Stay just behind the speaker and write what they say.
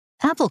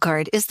Apple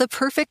Card is the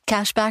perfect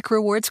cashback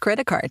rewards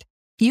credit card.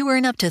 You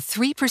earn up to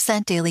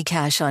 3% daily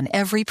cash on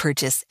every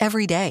purchase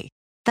every day.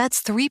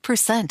 That's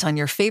 3% on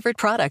your favorite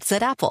products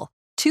at Apple,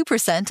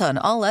 2% on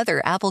all other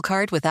Apple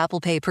Card with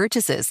Apple Pay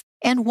purchases,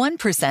 and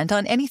 1%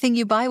 on anything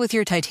you buy with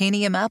your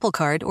titanium Apple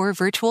Card or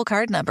virtual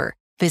card number.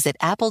 Visit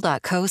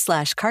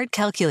apple.co/card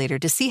calculator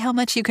to see how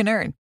much you can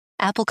earn.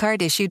 Apple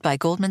Card issued by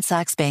Goldman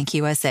Sachs Bank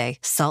USA,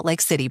 Salt Lake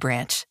City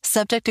branch.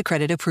 Subject to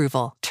credit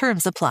approval.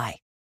 Terms apply.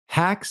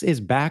 Hacks is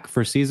back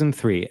for season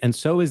 3, and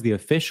so is the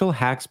official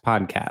Hacks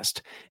podcast.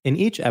 In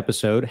each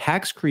episode,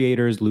 Hacks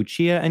creators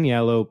Lucia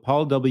Aniello,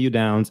 Paul W.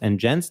 Downs, and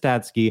Jen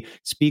Statsky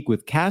speak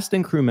with cast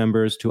and crew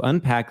members to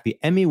unpack the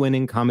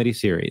Emmy-winning comedy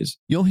series.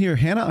 You'll hear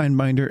Hannah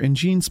Einbinder and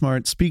Jean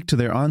Smart speak to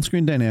their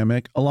on-screen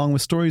dynamic, along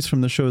with stories from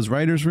the show's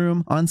writer's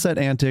room, on-set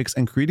antics,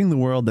 and creating the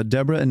world that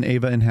Deborah and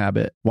Ava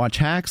inhabit. Watch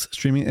Hacks,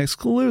 streaming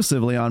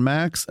exclusively on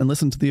Max, and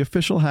listen to the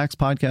official Hacks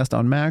podcast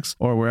on Max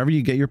or wherever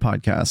you get your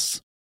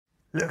podcasts.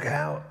 Look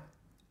out.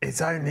 It's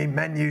only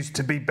menus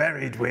to be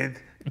buried with.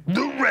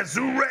 The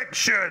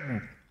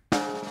Resurrection!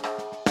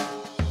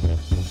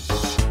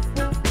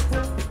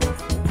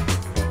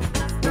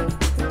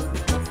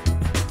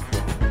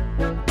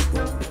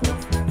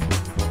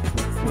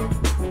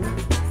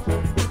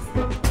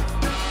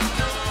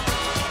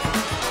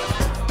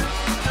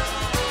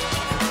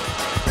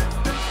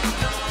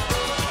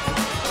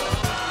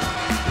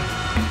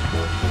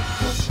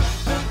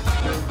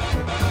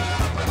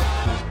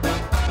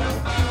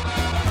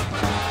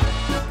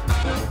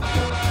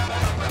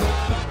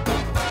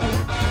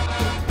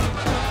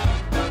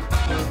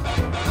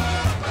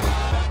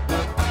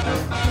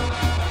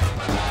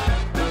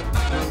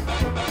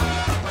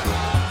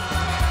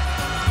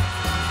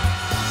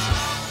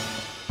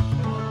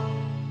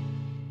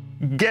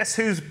 Guess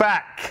who's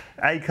back?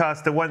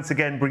 Acaster once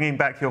again bringing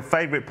back your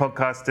favourite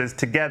podcasters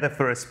together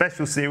for a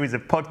special series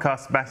of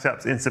podcast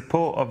mashups in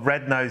support of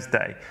Red Nose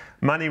Day.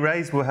 Money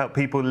raised will help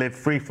people live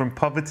free from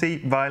poverty,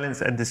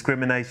 violence and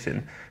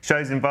discrimination.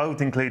 Shows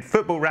involved include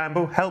Football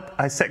Ramble, Help,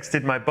 I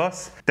Sexted My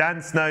Boss,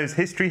 Dan Snow's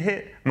History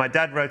Hit, My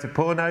Dad Wrote a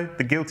Porno,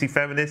 The Guilty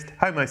Feminist,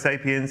 Homo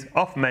Sapiens,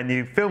 Off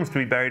Menu, Films to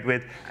be Buried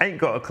With, Ain't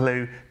Got a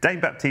Clue,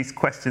 Dane Baptiste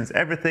Questions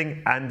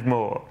Everything and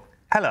more.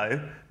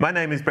 Hello, my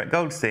name is Brett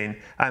Goldstein.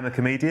 I'm a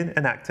comedian,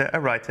 an actor, a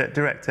writer,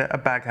 director, a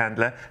bag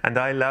handler, and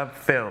I love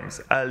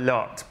films a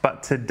lot.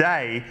 But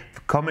today,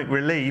 for Comic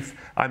Relief,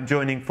 I'm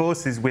joining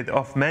forces with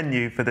Off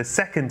Menu for the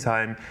second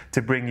time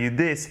to bring you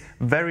this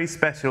very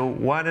special,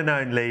 one and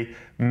only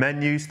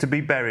Menus to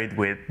be Buried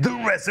With, The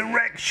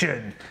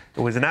Resurrection. It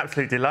was an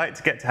absolute delight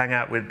to get to hang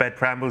out with Bed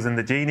Prambles and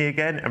the Genie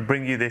again and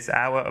bring you this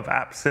hour of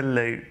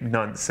absolute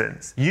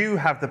nonsense. You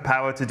have the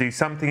power to do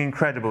something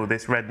incredible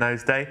this Red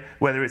Nose Day,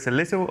 whether it's a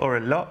little or a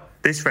lot.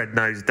 This Red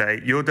Nose Day,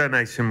 your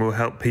donation will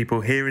help people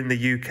here in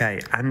the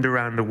UK and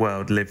around the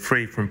world live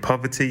free from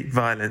poverty,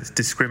 violence,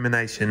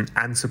 discrimination,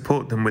 and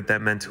support them with their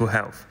mental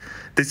health.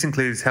 This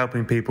includes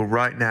helping people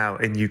right now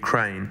in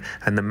Ukraine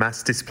and the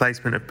mass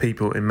displacement of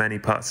people in many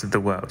parts of the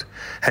world.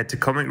 Head to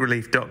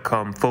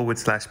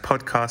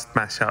comicrelief.com/podcast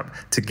mashup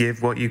to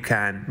give what you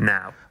can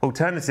now.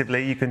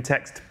 Alternatively, you can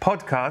text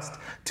podcast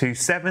to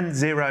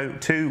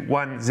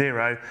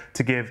 70210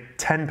 to give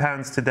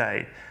 £10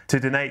 today. To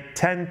donate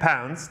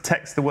 £10,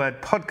 text the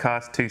word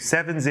podcast to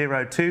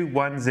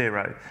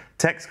 70210.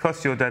 Text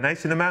costs your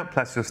donation amount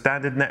plus your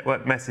standard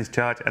network message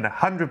charge, and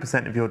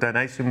 100% of your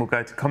donation will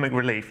go to Comic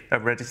Relief, a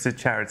registered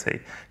charity.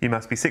 You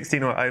must be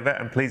 16 or over,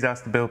 and please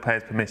ask the bill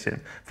payer's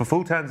permission. For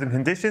full terms and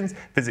conditions,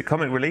 visit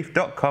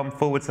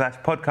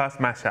comicrelief.com/podcast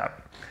mashup.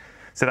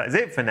 So that is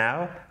it for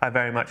now. I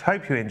very much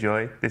hope you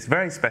enjoy this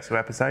very special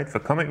episode for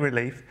Comic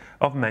Relief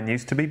of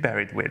Menus to be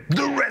Buried With,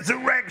 The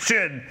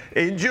Resurrection!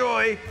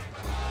 Enjoy!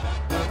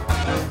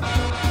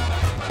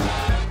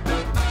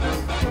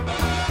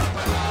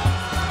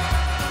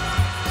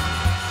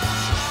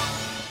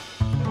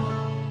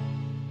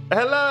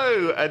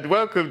 Hello and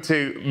welcome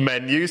to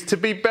Menus to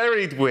be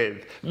Buried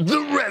With, The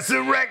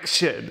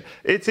Resurrection.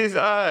 It is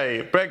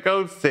I, Brett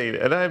Goldstein,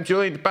 and I am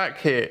joined back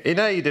here in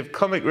aid of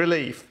Comic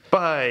Relief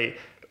by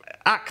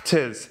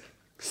actors,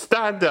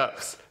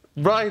 stand-ups,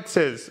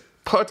 writers,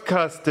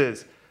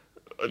 podcasters,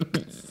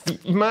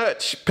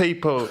 merch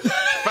people,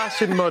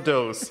 fashion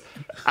models,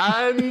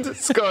 and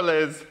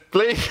scholars.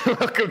 Please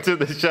welcome to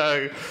the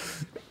show.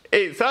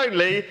 It's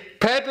only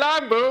Ped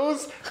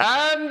Lambles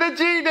and the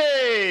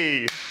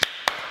Genie.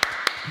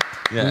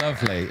 Yeah.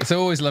 Lovely. It's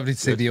always lovely to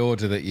see the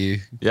order that you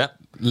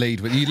lead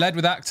with. You led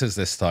with actors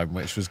this time,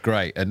 which was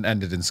great, and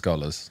ended in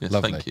scholars. Yes,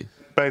 lovely. Thank you.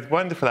 Both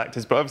wonderful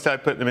actors, but obviously I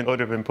put them in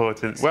order of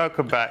importance.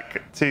 Welcome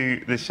back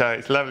to the show.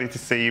 It's lovely to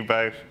see you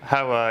both.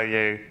 How are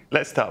you?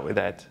 Let's start with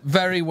Ed.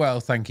 Very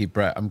well, thank you,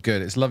 Brett. I'm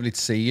good. It's lovely to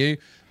see you.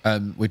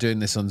 We're doing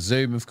this on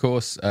Zoom, of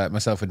course.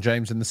 Myself and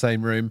James in the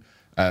same room.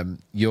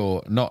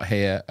 You're not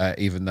here,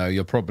 even though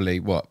you're probably,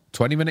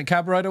 20-minute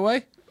cab ride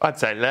away? I'd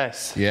say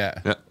less. Yeah.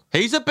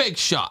 He's a big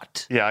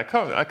shot. Yeah, I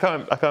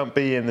can't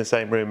be in the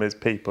same room as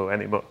people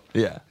anymore.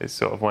 Yeah. It's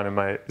sort of one of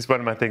my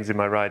things in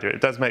my rider.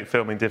 It does make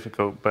filming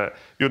difficult, but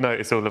you'll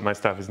notice all of my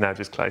stuff is now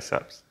just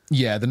close-ups.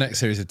 Yeah, the next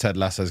series of Ted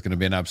Lasso is going to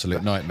be an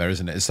absolute nightmare,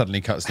 isn't it? It suddenly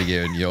cuts to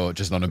you and you're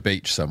just on a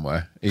beach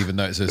somewhere, even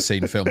though it's a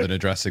scene filmed in a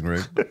dressing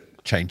room,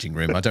 changing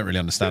room. I don't really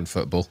understand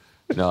football.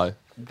 No.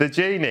 The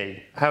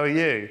Genie, how are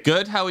you?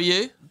 Good, how are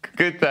you?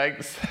 Good,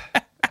 thanks.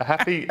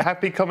 Happy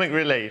comic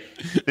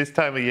relief this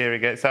time of year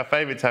again. It's our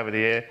favourite time of the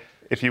year.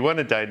 If you want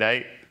to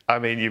donate, I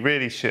mean, you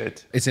really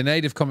should. It's in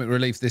aid of comic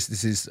relief.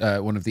 This is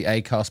one of the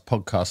Acast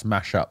podcast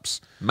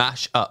mashups.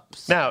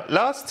 Mash-ups. Now,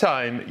 last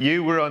time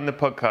you were on the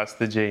podcast,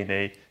 The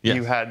Genie, Yes.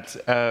 you had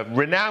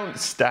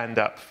renounced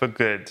stand-up for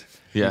good.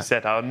 Yeah. You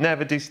said, I'll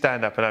never do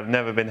stand-up and I've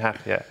never been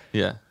happier.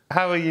 Yeah.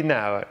 How are you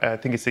now? I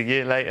think it's a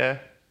year later.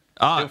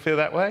 Still feel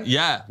that way?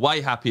 Yeah,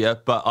 way happier,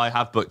 but I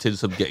have booked in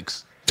some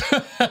gigs.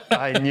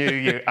 I knew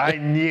you. I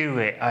knew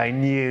it. I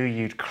knew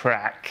you'd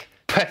crack.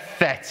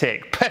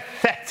 Pathetic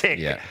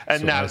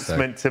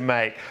announcement to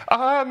make. Oh,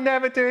 I'm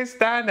never doing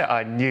stand-up.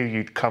 I knew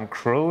you'd come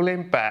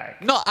crawling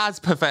back. Not as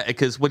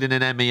pathetic as winning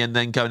an Emmy and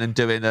then going and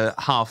doing a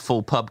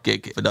half-full pub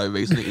gig for no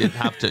reason that you didn't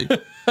have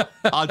to.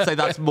 I'd say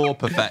that's more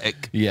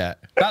pathetic. Yeah,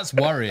 that's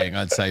worrying,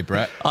 I'd say,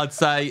 Brett. I'd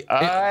say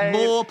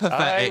more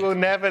pathetic. I will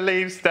never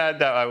leave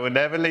stand-up. I will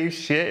never leave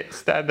shit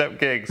stand-up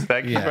gigs.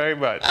 Thank you very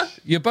much.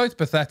 You're both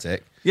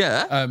pathetic.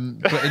 Yeah.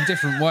 But in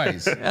different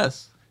ways.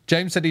 Yes.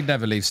 James said he'd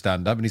never leave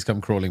stand-up and he's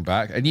come crawling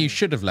back. And you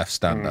should have left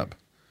stand-up.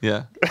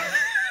 Yeah.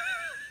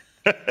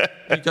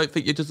 You don't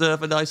think you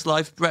deserve a nice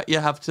life, Brett? You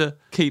have to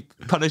keep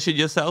punishing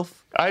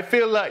yourself? I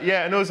feel like,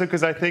 and also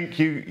because I think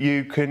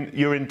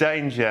you're in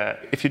danger.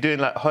 If you're doing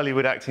like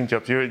Hollywood acting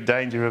jobs, you're in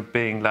danger of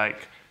being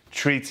like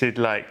treated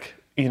like,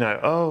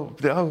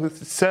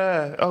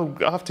 sir,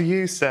 after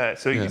you, sir.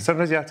 So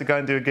sometimes you have to go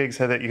and do a gig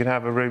so that you can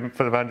have a room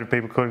full of 100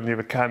 people calling you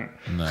a cunt.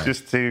 No.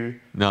 Just to...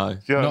 No. Do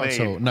you know Not what I at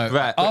mean? all. No.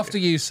 Brett. After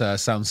You, Sir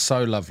sounds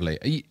so lovely.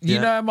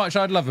 You know how much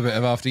I'd love a bit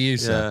of After You,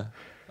 Sir? Yeah.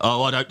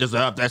 Oh, I don't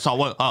deserve this. I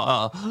won't.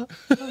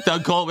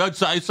 Don't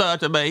say sir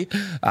to me.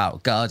 Oh,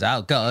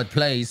 God,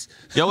 please.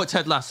 You know what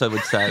Ted Lasso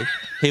would say?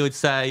 He would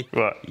say,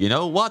 What? You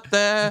know what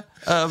there,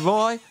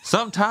 Roy?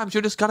 Sometimes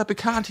you just got to be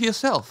kind to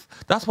yourself.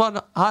 That's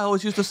what I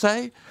always used to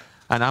say.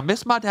 And I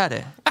miss my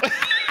daddy.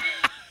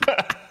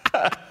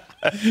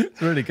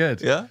 It's really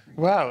good. Yeah?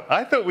 Wow,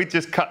 I thought we'd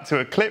just cut to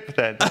a clip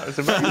then. That was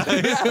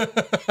amazing.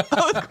 That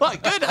was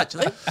quite good,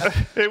 actually.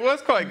 It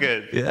was quite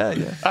good. Yeah.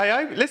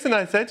 Listen,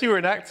 I said you were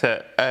an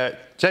actor,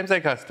 James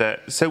Acaster.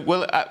 So,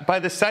 by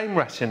the same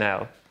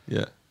rationale,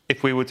 Yeah.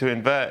 if we were to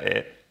invert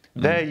it,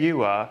 there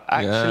you are,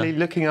 actually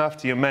looking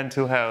after your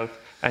mental health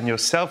and your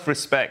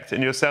self-respect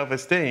and your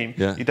self-esteem.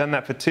 Yeah. You've done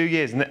that for 2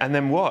 years. And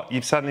then what?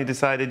 You've suddenly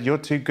decided you're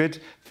too good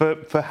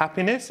for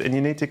happiness and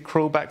you need to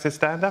crawl back to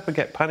stand-up and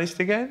get punished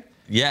again?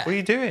 Yeah. What are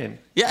you doing?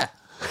 Yeah.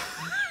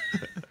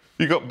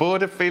 You got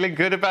bored of feeling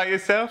good about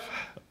yourself?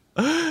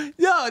 No.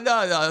 So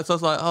I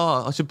was like,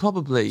 I should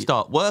probably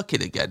start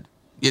working again.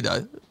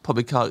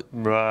 Probably can't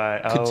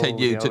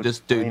continue to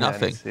just do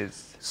nothing.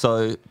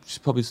 So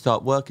should probably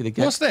start working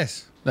again. What's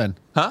this, then?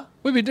 Huh?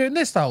 We've been doing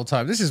this the whole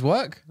time. This is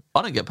work.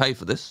 I don't get paid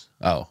for this.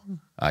 Oh,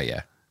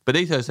 yeah.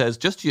 Benito says,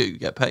 just you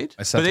get paid.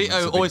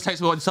 Benito always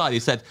takes me one side. He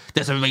said,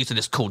 there's a reason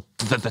it's called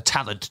the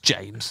talent,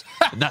 James.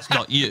 And that's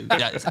not you.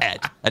 It's Ed.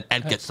 And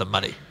Ed gets the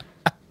money.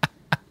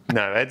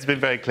 No, Ed's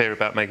been very clear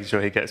about making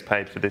sure he gets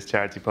paid for this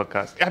charity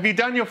podcast. Have you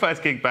done your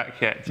first gig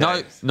back yet,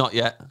 James? No, not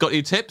yet. Got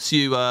any tips,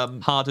 you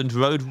hardened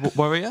road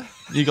warrior?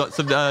 You got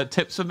some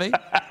tips for me?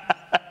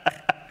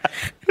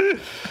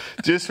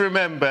 Just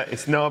remember,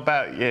 it's not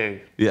about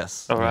you.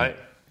 Yes. All right?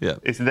 Yeah.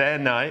 It's their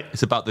night.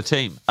 It's about the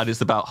team. And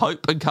it's about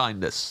hope and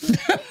kindness.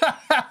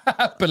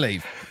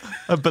 Believe.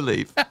 And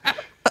believe.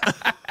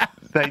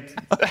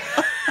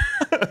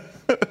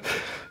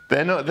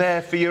 They're not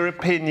there for your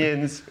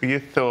opinions or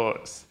your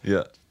thoughts.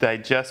 Yeah. They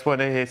just want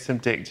to hear some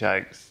dick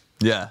jokes.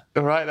 Yeah.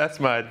 All right? That's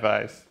my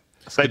advice.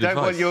 They don't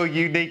want your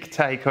unique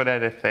take on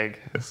anything.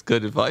 That's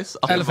good advice.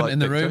 Elephant in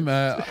the room.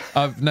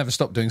 I've never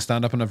stopped doing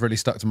stand-up and I've really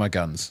stuck to my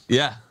guns.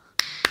 Yeah.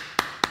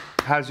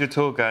 How's your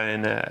tour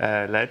going,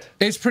 Led?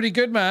 It's pretty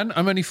good, man.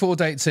 I'm only 4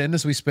 dates in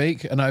as we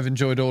speak, and I've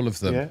enjoyed all of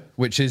them. Yeah.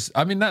 Which is,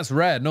 that's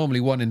rare.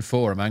 Normally 1 in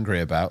 4 I'm angry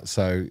about.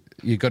 So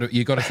you got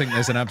to think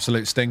there's an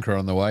absolute stinker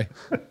on the way.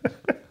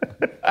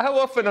 How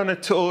often on a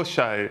tour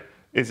show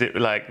is it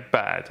like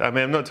bad? I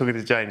mean, I'm not talking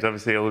to James,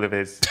 obviously all of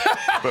his.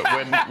 But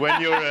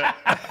when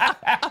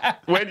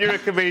you're a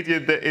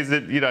comedian that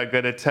isn't,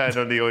 going to turn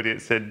on the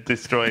audience and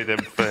destroy them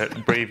for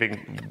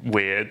breathing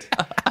weird.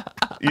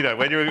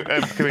 When you're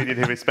a comedian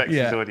who respects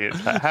his audience,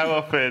 how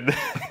often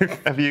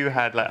have you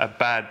had like a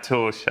bad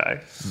tour show?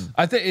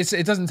 I think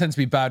it doesn't tend to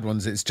be bad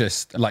ones. It's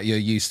just like you're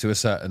used to a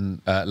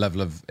certain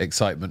level of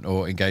excitement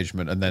or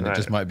engagement, and then it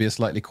just might be a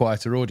slightly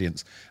quieter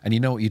audience. And you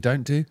know what you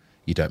don't do?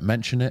 You don't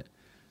mention it.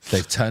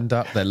 They've turned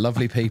up. They're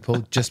lovely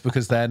people. Just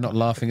because they're not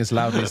laughing as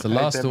loudly as the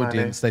last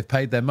audience, they've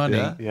paid their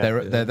money.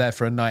 They're there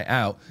for a night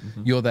out.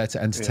 You're there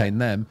to entertain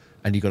them,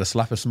 and you've got to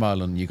slap a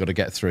smile on. You've got to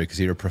get through because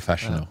you're a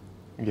professional.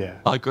 Yeah.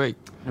 I agree.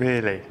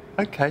 Really?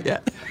 Okay. Yeah.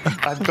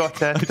 I've got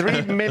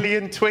 3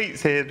 million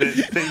tweets here that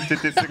seem to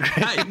disagree.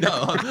 Hey,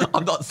 no,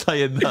 I'm not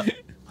saying that.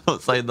 I'm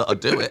not saying that I'll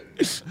do it.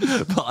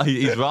 But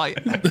he's right.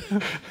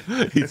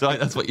 He's right,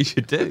 that's what you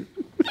should do.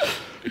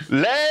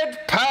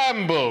 Led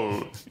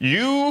Pamble,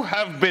 you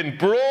have been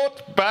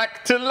brought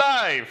back to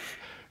life.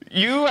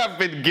 You have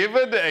been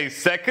given a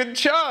second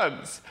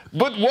chance.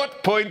 But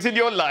what point in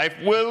your life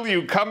will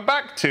you come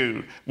back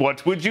to?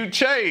 What would you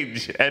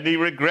change? Any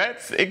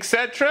regrets,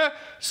 etc.?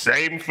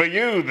 Same for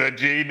you, the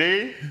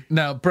genie.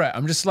 Now, Brett,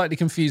 I'm just slightly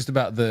confused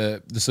about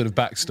the sort of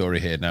backstory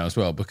here now as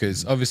well,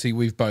 because obviously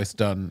we've both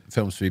done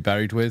Films to be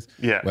Buried With,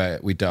 where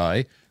we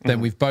die. Then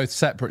we've both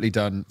separately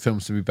done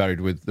Films to be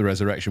Buried With, The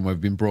Resurrection, where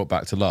we've been brought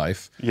back to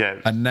life.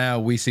 Yeah. And now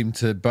we seem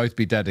to both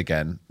be dead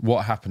again.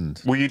 What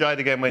happened? Well, you died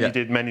again when you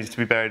did Menus to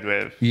be Buried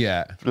With.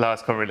 Yeah.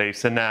 Last comic relief.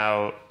 So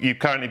now you've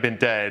currently been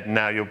dead.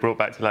 Now you're brought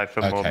back to life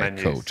for more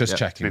menus. Cool. Just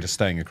checking, just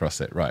staying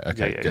across it. Right.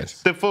 Okay, good.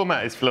 The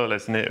format is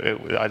flawless, and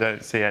I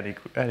don't see any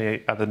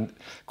other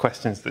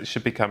questions that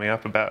should be coming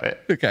up about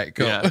it. Okay,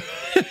 cool. Yeah.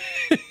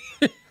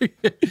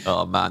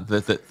 Oh man,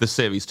 the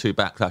series 2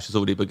 backlash has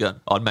already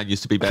begun on Menus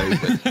to be Buried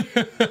With.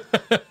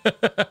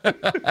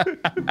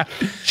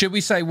 Should we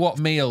say what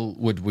meal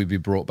would we be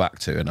brought back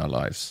to in our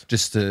lives,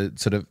 just to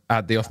sort of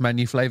add the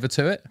off-menu flavour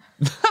to it?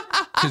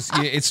 Because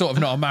it's sort of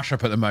not a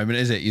mashup at the moment,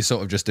 is it? You're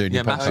sort of just doing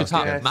your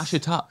podcast. Mash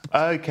it up.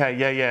 Okay,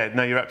 yeah.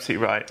 No, you're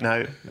absolutely right.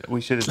 No,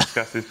 we should have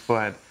discussed this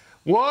beforehand.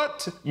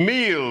 What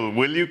meal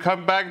will you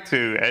come back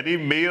to? Any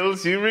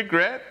meals you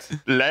regret?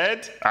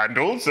 Led, and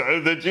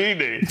also the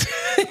genie.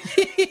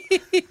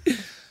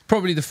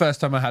 Probably the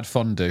first time I had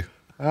fondue.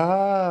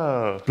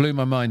 Oh. Blew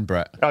my mind,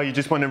 Brett. Oh, you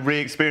just want to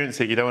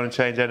re-experience it? You don't want to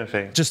change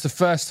anything? Just the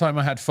first time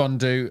I had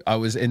fondue, I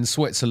was in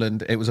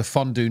Switzerland. It was a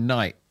fondue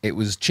night. It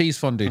was cheese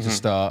fondue to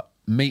start,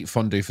 meat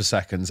fondue for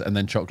seconds, and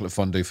then chocolate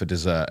fondue for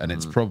dessert. And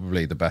it's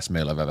probably the best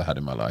meal I've ever had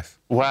in my life.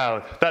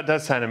 Wow, that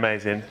does sound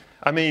amazing.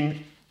 I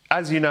mean,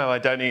 as you know, I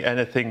don't eat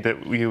anything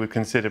that you would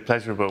consider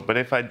pleasurable. But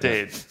if I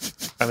did,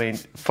 I mean,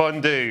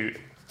 fondue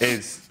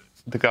is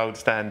the gold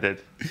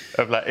standard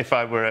of like if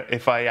I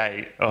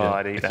ate,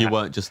 I'd eat that. You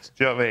weren't just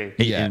do you know what I mean?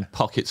 Eating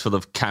pockets full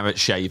of carrot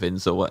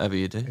shavings or whatever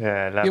you do.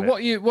 Yeah, love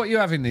it. What you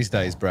having these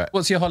days, Brett?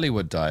 What's your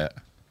Hollywood diet?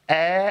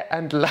 Air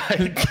and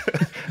light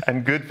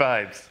and good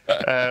vibes.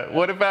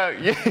 What about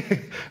you?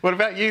 What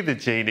about you, the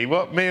genie?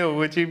 What meal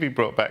would you be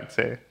brought back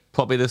to?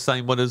 Probably the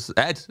same one as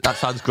Ed. That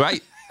sounds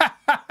great.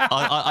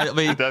 I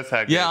mean, it does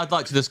sound good. I'd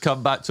like to just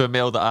come back to a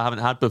meal that I haven't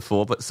had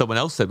before, but someone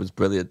else said was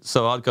brilliant.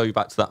 So I'd go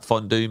back to that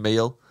fondue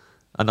meal,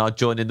 and I'd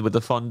join in with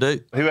the fondue.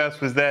 Who else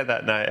was there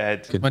that night,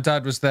 Ed? My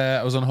dad was there.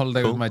 I was on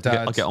holiday with my dad.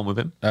 I'll get on with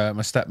him. My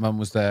stepmum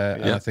was there,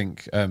 and I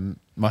think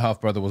my half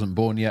brother wasn't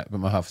born yet, but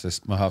my half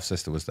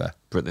sister was there.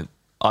 Brilliant.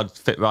 I'd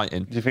fit right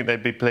in. Do you think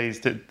they'd be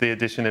pleased at the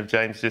addition of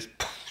James just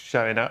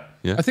showing up?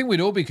 Yeah. I think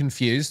we'd all be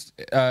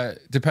confused,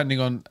 depending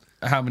on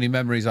how many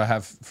memories I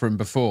have from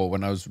before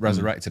when I was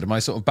resurrected. Am I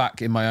sort of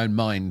back in my own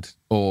mind,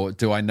 or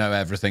do I know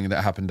everything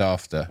that happened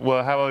after?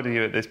 Well, how old are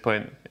you at this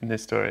point in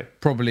this story?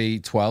 Probably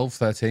 12,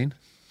 13.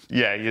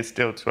 Yeah, you're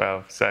still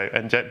 12.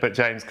 But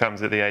James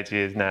comes at the age he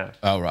is now.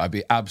 Oh, right. I'd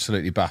be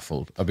absolutely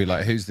baffled. I'd be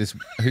like, who's this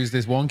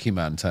wonky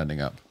man turning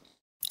up?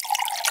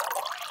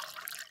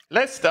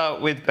 Let's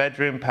start with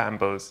bedroom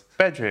Pambles.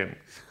 Bedroom.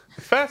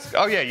 First,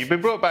 you've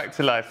been brought back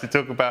to life to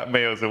talk about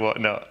meals and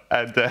whatnot,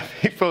 and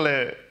people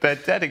they're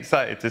dead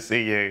excited to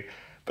see you,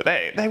 but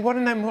they want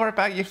to know more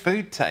about your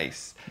food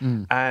tastes,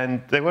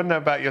 and they want to know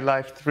about your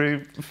life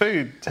through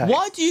food taste.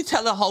 Why do you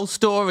tell a whole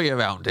story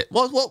around it?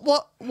 What?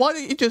 Why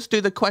don't you just do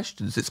the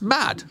questions? It's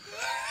mad.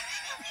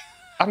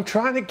 I'm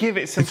trying to give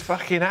it some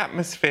fucking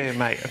atmosphere,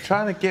 mate. I'm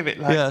trying to give it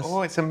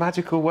it's a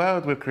magical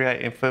world we're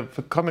creating for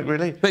comic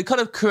relief. But it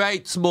kind of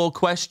creates more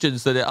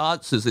questions than it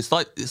answers. It's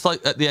like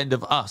at the end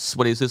of Us,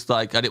 when he's just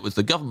like, and it was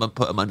the government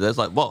put them under there. It's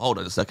like, well, hold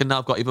on a second. Now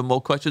I've got even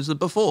more questions than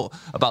before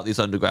about these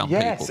underground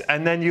people. Yes,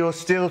 and then you're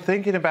still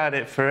thinking about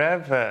it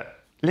forever.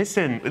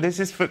 Listen, this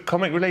is for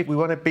comic relief. We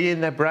want to be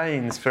in their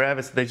brains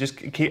forever, so they just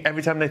keep,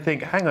 every time they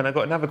think, hang on, I've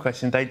got another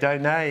question, they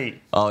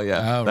donate. Oh,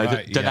 yeah.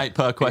 They donate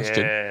per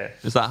question. Yeah.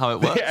 Is that how it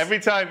works? Yeah,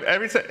 every time,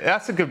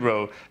 that's a good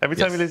rule. Every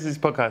time you listen to this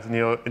podcast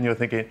and you're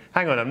thinking,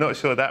 hang on, I'm not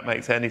sure that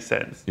makes any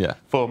sense. Yeah.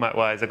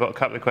 Format-wise, I've got a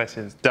couple of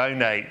questions.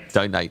 Donate,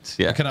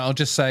 yeah. I'll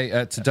just say,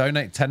 to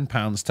donate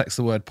 £10, text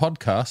the word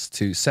podcast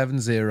to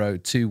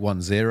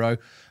 70210.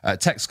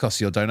 Text costs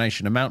your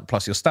donation amount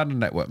plus your standard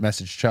network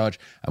message charge,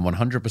 and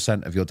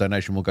 100% of your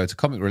donation will go to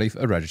Comic Relief,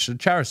 a registered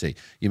charity.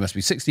 You must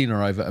be 16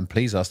 or over, and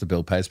please ask the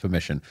bill payer's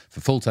permission. For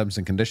full terms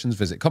and conditions,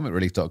 visit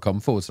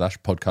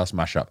comicrelief.com/podcast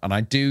mashup. And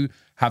I do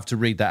have to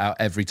read that out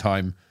every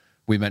time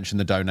we mention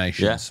the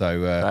donation. Yeah.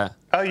 So,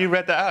 oh, you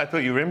read that out? I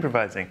thought you were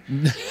improvising.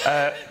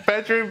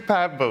 Bedroom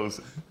Pambles.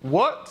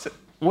 What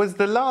was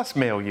the last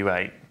meal you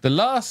ate? The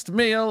last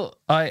meal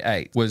I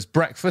ate was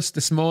breakfast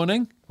this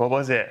morning. What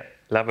was it?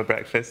 Love a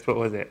breakfast. What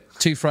was it?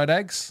 2 fried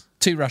eggs,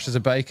 2 rashers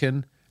of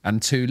bacon, and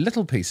 2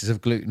 little pieces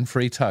of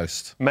gluten-free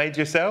toast. Made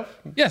yourself?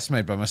 Yes,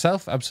 made by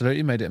myself.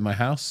 Absolutely, made it in my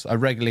house. I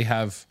regularly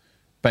have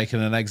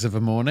bacon and eggs of a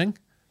morning.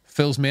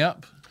 Fills me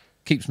up,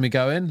 keeps me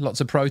going,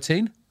 lots of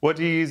protein. What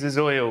do you use as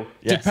oil?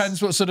 Yes.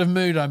 Depends what sort of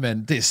mood I'm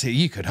in.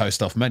 You could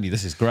host off menu.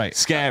 This is great.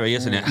 Scary,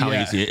 isn't it? How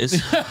easy it is.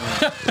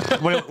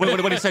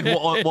 when he said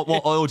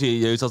what oil do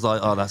you use, I was like,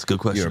 oh, that's a good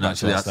question.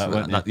 Actually,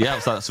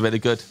 that's really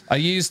good. I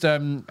used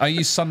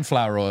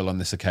sunflower oil on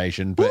this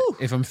occasion, but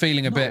if I'm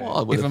feeling a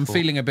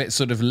bit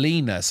sort of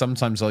leaner,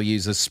 sometimes I'll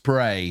use a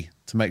spray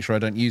to make sure I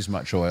don't use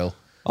much oil.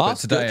 But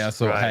today good. I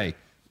thought, hey,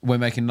 we're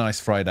making nice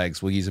fried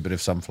eggs. We'll use a bit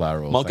of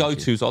sunflower oil. My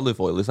go-to is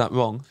olive oil. Is that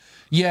wrong?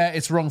 Yeah,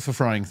 it's wrong for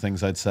frying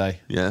things, I'd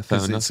say. Yeah,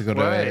 fair enough.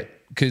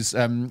 Because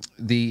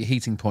the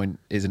heating point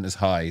isn't as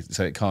high,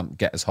 so it can't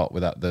get as hot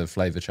without the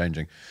flavour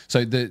changing.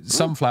 So the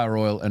sunflower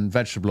oil and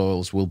vegetable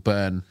oils will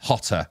burn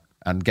hotter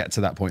and get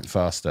to that point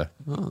faster.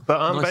 Oh,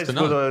 but aren't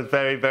vegetable oils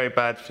very, very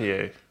bad for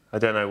you? I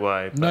don't know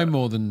why. But... No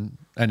more than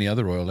any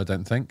other oil, I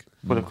don't think.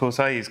 Well, of course,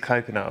 I use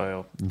coconut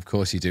oil. Of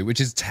course you do, which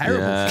is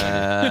terrible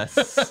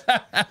for you.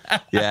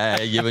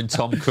 Yeah, you and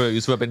Tom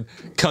Cruise rubbing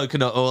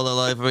coconut oil all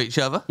over each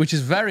other. Which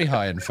is very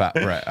high in fat,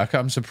 Brett.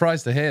 I'm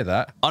surprised to hear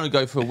that. I'm going to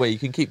go for a wee. You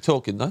can keep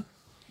talking, though.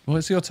 Well,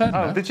 it's your turn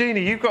now. The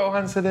genie, you've got to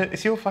answer that.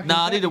 It's your fucking No,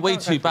 I need a wee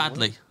too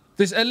badly.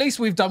 At least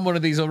we've done one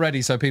of these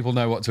already, so people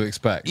know what to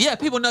expect. Yeah,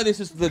 people know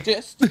this is the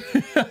gist.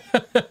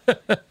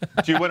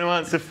 Do you want to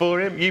answer for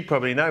him? You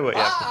probably know what he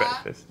had for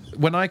breakfast.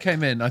 When I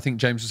came in, I think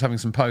James was having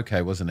some poke,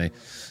 wasn't he?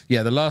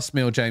 Yeah, the last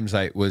meal James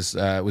ate was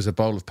a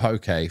bowl of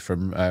poke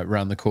from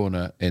round the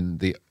corner in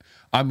the...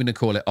 I'm going to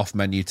call it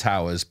off-menu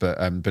towers, but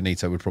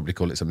Benito would probably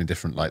call it something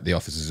different, like the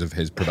offices of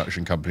his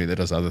production company that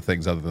does other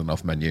things other than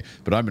off-menu.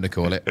 But I'm going to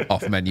call it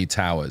off-menu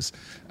towers.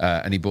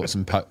 And he bought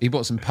some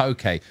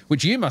poke,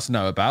 which you must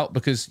know about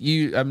because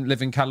you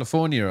live in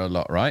California a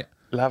lot, right?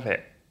 Love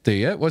it. Do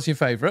you? What's your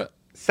favourite?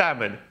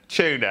 Salmon,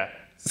 tuna,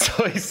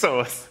 soy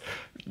sauce,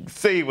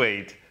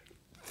 seaweed,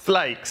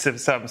 flakes of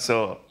some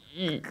sort,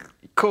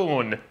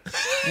 corn,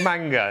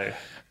 mango.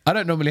 I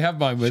don't normally have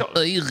mine with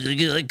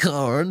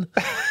corn.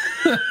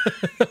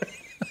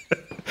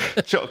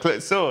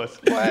 Chocolate sauce,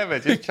 whatever,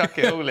 just chuck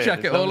it all in.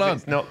 Chuck it all on.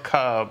 It's not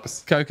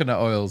carbs. Coconut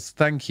oils,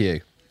 thank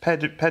you.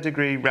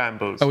 Pedigree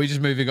rambles. Are we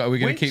just moving on? Are we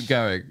going to keep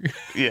going?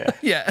 Yeah.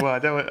 Yeah. Well, I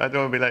don't want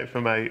to be late for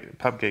my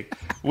pub gig.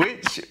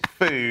 Which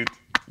food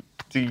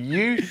do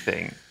you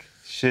think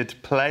should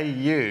play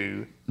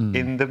you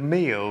in the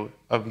meal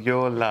of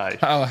your life?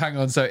 Oh, hang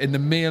on. So, in the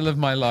meal of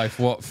my life,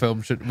 what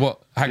food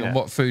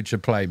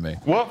should play me?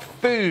 What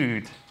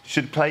food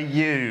should play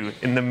you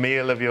in the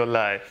meal of your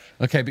life?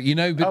 Okay, but you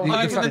know...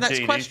 the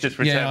next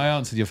question. Yeah, I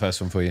answered your first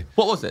one for you.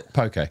 What was it?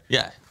 Poke.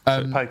 Yeah.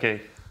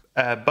 Poke.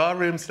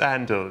 Barroom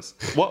standards.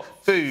 What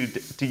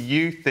food do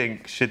you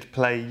think should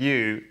play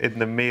you in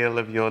the meal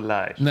of your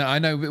life? No, I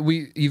know, but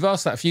you've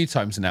asked that a few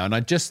times now, and I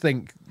just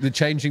think that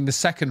changing the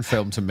second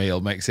film to meal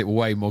makes it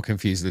way more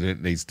confusing than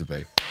it needs to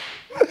be.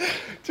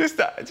 Just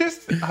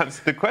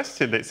answer the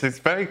question. It's a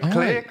very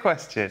clear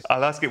question.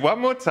 I'll ask it one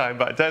more time,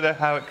 but I don't know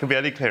how it can be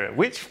any clearer.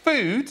 Which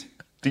food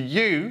do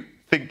you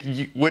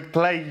think would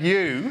play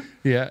you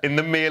in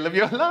the meal of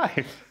your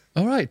life?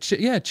 All right.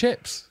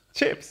 Chips.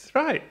 Chips,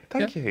 right.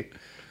 Thank you.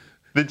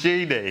 The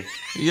genie.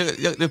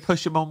 You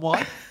push him on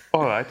why?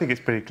 Oh, I think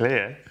it's pretty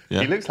clear.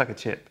 Yeah. He looks like a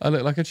chip. I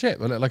look like a chip.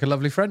 I look like a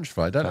lovely French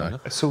fry, don't I?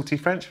 A salty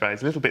French fry.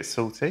 It's a little bit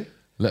salty.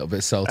 A little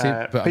bit salty.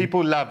 But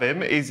people love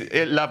him. He's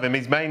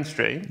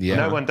mainstream. Yeah.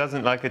 No one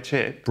doesn't like a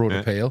chip. Broad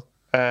appeal.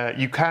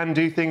 You can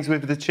do things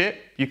with the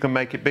chip. You can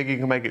make it bigger, you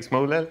can make it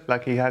smaller,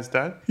 like he has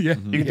done. Yeah.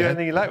 You can do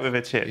anything you like with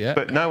a chip,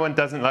 but no one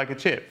doesn't like a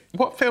chip.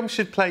 What film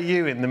should play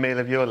you in the meal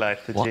of your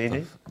life, the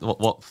genie?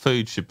 What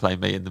food should play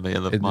me in the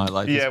meal of my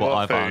life is what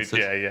I've food?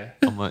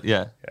 Answered.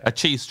 Yeah. A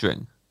cheese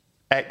string.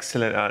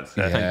 Excellent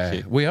answer. Yeah.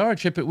 Thank you. We're a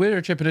chip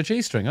and a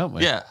cheese string, aren't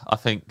we? Yeah, I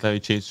think very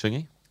cheese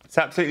stringy. It's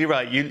absolutely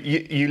right.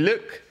 You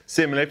look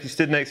similar if you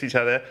stood next to each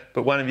other,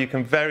 but one of you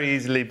can very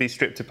easily be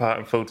stripped apart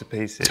and fall to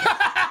pieces.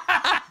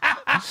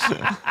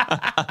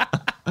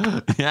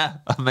 Yeah,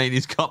 I mean,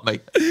 he's got me.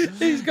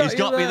 He's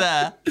got me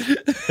there.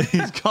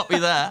 He's got me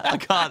there. I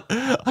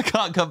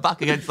can't come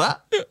back against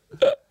that.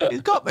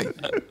 He's got me.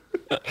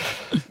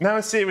 Now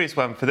a serious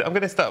one I'm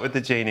going to start with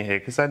the genie here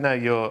because I know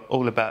you're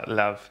all about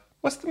love.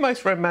 What's the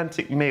most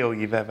romantic meal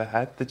you've ever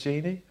had, the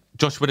genie?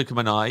 Josh Widdicombe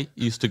and I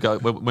used to go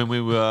when we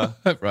were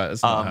right.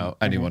 That's not how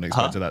anyone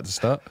expected that to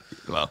start.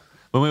 Well,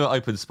 when we were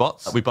open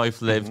spots, we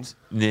both lived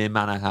near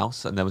Manor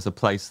House, and there was a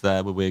place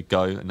there where we'd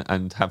go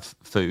and have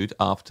food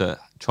after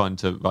trying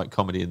to write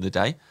comedy in the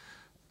day.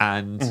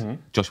 And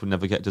Josh would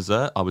never get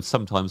dessert. I would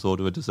sometimes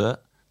order a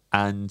dessert.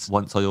 And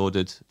once I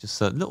ordered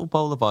just a little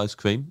bowl of ice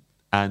cream,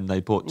 and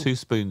they brought 2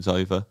 spoons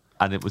over,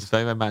 and it was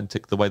very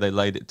romantic the way they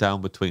laid it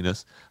down between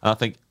us. And I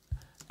think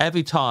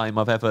every time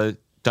I've ever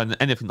done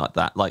anything like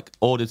that, like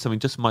ordered something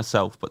just for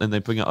myself, but then they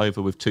bring it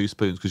over with 2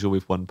 spoons because you're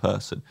with one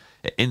person,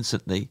 it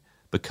instantly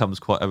becomes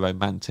quite a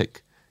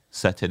romantic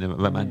setting, a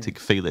romantic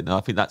feeling. And I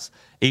think that's,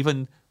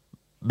 even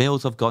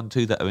meals I've gone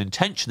to that are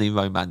intentionally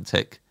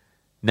romantic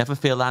never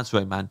feel as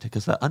romantic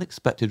as that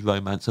unexpected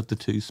romance of the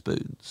 2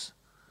 spoons.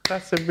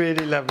 That's a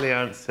really lovely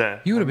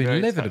answer. You would have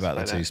been livid about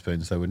the 2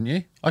 spoons, though, wouldn't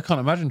you? I can't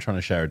imagine trying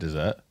to share a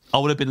dessert. I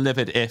would have been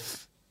livid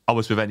if I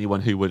was with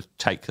anyone who would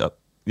take up.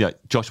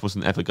 Josh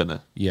wasn't ever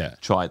gonna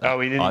try that. Oh,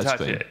 he didn't ice touch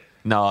cream. it.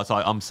 No, I was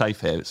like, I'm safe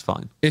here. It's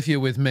fine. If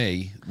you're with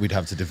me, we'd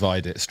have to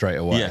divide it straight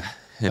away. Yeah,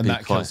 and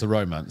that kills the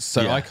romance.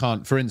 So I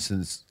can't, for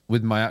instance,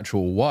 with my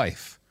actual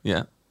wife,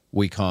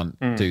 we can't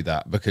do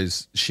that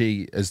because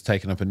she has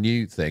taken up a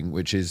new thing,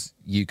 which is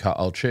you cut,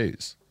 I'll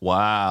choose.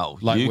 Wow.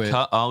 Like you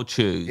cut, I'll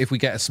choose. If we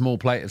get a small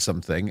plate of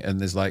something and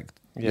there's like,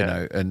 you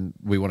know, and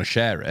we want to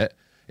share it,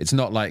 it's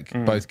not like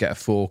both get a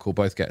fork or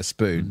both get a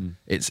spoon. Mm-hmm.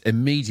 It's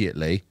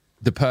immediately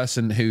the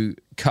person who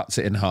cuts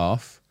it in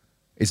half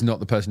is not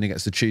the person who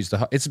gets to choose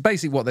the. It's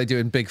basically what they do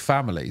in big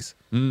families.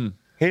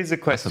 Here's a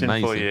question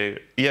for you.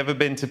 You ever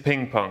been to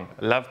ping pong?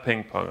 I love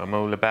ping pong. I'm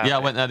all about it. Yeah, I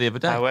went there the other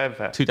day.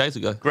 However, 2 days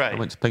ago. Great. I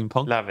went to ping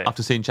pong. Love it.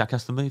 After seeing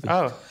Jackass the movie.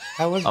 Oh,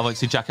 how was it? I went to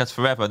see Jackass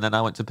Forever and then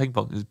I went to ping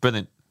pong. It was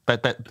brilliant.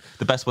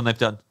 The best one they've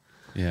done.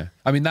 Yeah.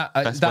 I mean, that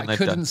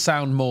couldn't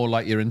sound more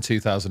like you're in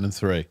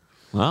 2003.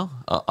 Well,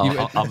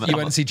 you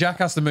went to see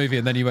Jackass the movie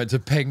and then you went to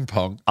ping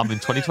pong. I'm in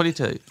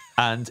 2022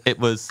 and it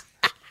was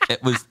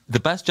the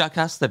best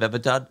Jackass they've ever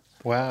done.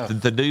 Wow.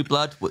 The new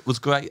blood was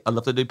great. I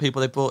love the new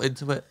people they brought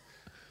into it.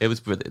 It was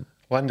brilliant.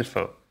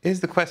 Wonderful. Here's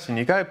the question.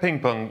 You go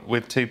ping pong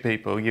with two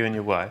people, you and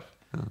your wife,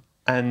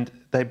 and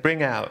they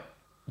bring out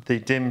the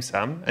dim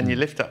sum and you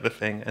lift up the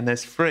thing and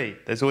there's free.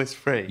 There's always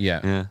free.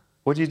 Yeah.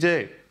 What do you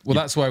do? Well,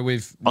 that's why we're a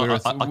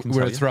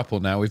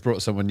throuple now. We've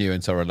brought someone new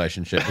into our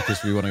relationship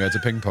because we want to go to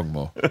ping pong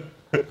more.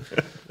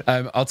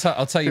 I'll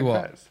tell you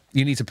what.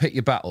 You need to pick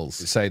your battles.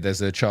 Say there's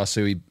a char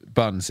siu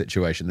bun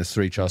situation. There's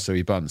 3 char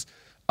siu buns.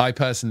 I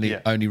personally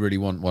only really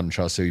want 1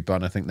 char siu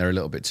bun. I think they're a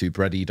little bit too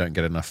bready. You don't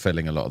get enough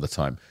filling a lot of the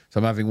time. So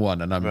I'm having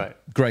one and I'm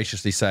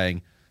graciously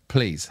saying,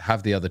 please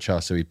have the other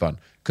char siu bun.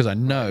 Because I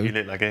know... You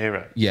look like a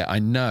hero. Yeah, I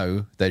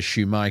know there's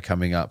shumai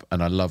coming up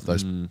and I love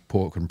those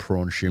pork and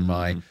prawn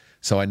shumai.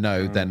 So I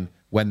know then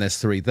when there's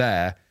 3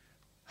 there,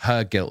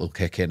 her guilt will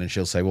kick in and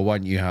she'll say, well, why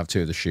don't you have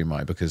 2 of the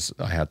shumai? Because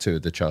I had 2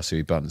 of the char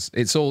siu buns.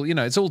 It's all,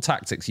 it's all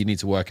tactics you need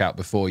to work out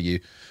before you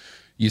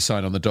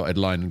sign on the dotted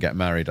line and get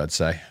married, I'd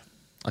say.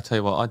 I'll tell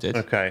you what I did.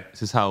 Okay.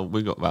 This is how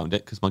we got around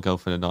it, because my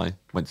girlfriend and I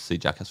went to see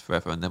Jackass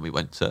Forever and then we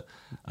went to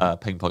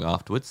ping pong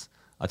afterwards.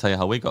 I'll tell you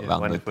how we got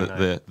around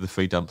the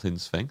free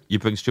dumplings thing. You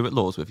bring Stuart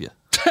Laws with you.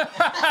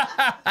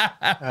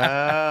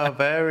 Oh,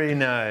 very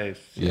nice.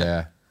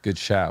 Yeah, good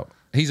shout.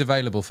 He's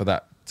available for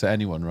that to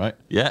anyone, right?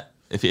 Yeah.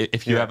 If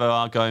you ever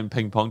are going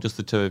ping pong, just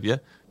the 2 of you,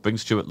 bring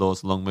Stuart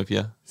Laws along with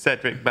you.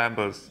 Cedric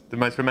Bambles, the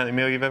most romantic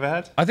meal you've ever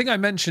had? I think I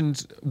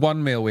mentioned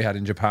one meal we had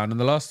in Japan and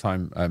the last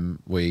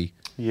time we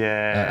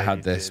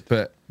had this,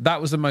 but that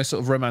was the most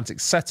sort of romantic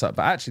setup.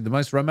 But actually the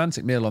most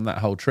romantic meal on that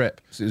whole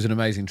trip, it was an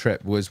amazing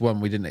trip, was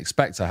one we didn't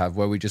expect to have,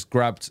 where we just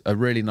grabbed a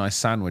really nice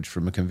sandwich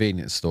from a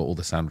convenience store. All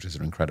the sandwiches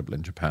are incredible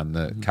in Japan.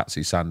 The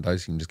katsu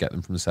sandos, you can just get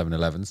them from the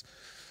 7-Elevens.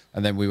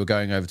 And then we were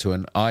going over to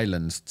an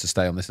island to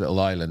stay on this little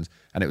island,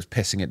 and it was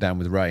pissing it down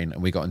with rain, and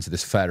we got into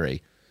this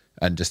ferry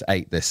and just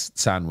ate this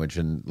sandwich,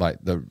 and like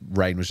the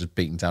rain was just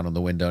beating down on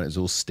the window and it was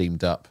all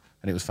steamed up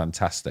and it was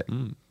fantastic.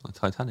 Like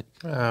Titanic.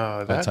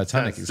 Oh, like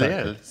Titanic,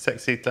 exactly. Yeah,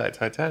 sexy like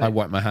Titanic. I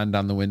wiped my hand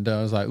down the window.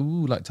 I was like,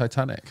 ooh, like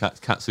Titanic.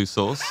 Katsu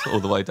sauce all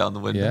the way down the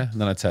window. Yeah, and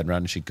then I turned around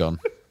and she'd gone.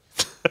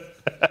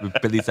 With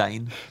Billy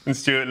Zane. And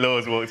Stuart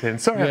Laws walked in.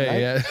 Sorry,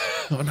 yeah.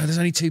 Oh no, there's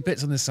only 2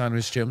 bits on this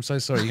sandwich, Stu. I'm so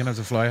sorry. You're gonna have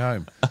to fly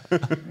home.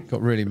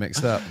 Got really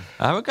mixed up.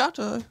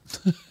 Arigato.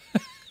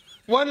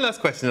 One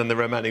last question on the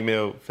romantic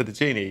meal for the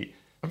genie.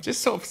 I'm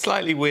just sort of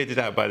slightly weirded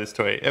out by the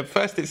story. At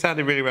first it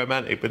sounded really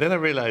romantic, but then I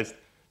realised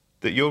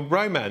that your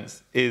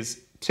romance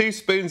is 2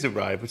 spoons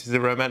arrive, which is a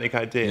romantic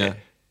idea,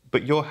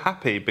 but you're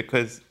happy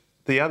because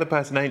the other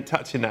person ain't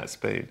touching that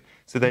spoon.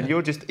 So then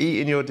you're just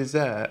eating your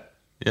dessert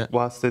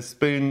whilst the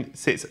spoon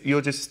sits.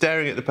 You're just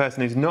staring at the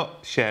person who's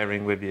not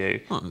sharing with you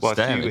whilst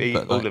you eat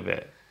all of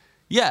it.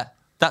 Yeah,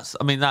 that's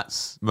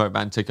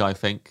romantic, I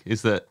think,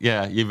 is that,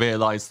 you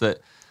realise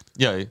that,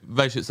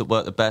 relationships that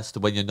work the best are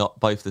when you're not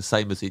both the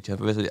same as each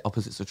other, isn't it?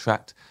 Opposites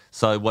attract.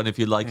 So one of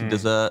you liking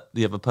dessert,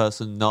 the other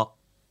person not.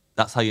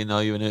 That's how you know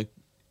you're in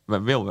a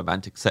real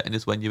romantic setting,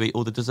 is when you eat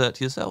all the dessert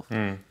to yourself.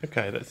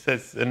 Okay, that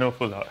says an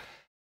awful lot.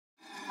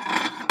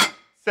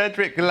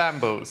 Cedric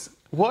Lambles,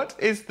 what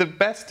is the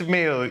best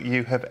meal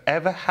you have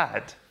ever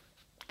had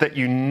that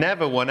you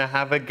never want to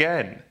have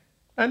again?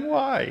 And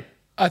why?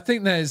 I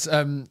think there's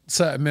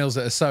certain meals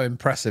that are so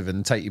impressive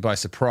and take you by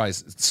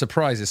surprise.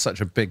 Surprise is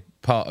such a big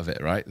part of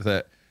it, right?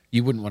 That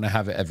you wouldn't want to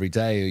have it every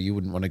day or you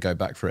wouldn't want to go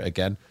back for it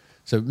again.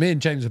 So me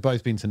and James have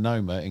both been to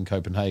Noma in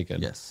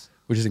Copenhagen. Yes.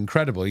 Which is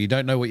incredible. You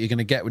don't know what you're going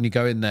to get when you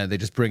go in there. They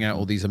just bring out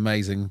all these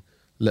amazing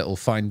little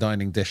fine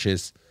dining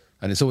dishes.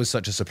 And it's always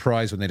such a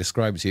surprise when they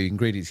describe it to you,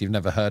 ingredients you've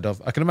never heard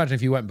of. I can imagine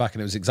if you went back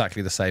and it was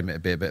exactly the same,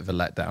 it'd be a bit of a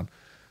letdown.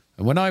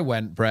 And when I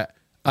went, Brett,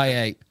 I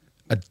ate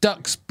a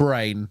duck's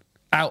brain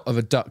out of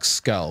a duck's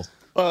skull.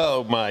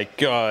 Oh, my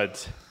God.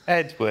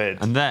 Edward.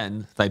 And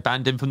then they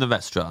banned him from the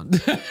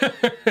restaurant.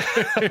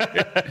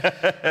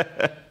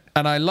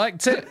 And I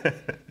liked it.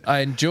 I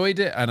enjoyed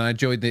it, and I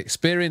enjoyed the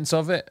experience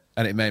of it,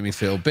 and it made me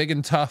feel big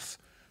and tough,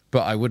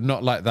 but I would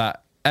not like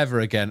that ever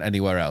again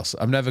anywhere else.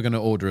 I'm never going to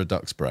order a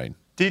duck's brain.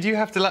 Did you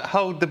have to like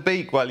hold the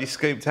beak while you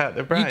scooped out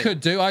the brain? You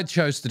could do. I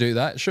chose to do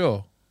that,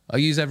 sure. I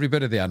use every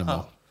bit of the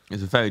animal. Oh.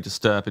 It's a very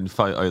disturbing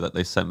photo that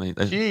they sent me.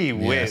 Gee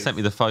whiz. They sent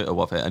me the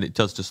photo of it, and it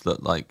does just look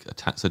like a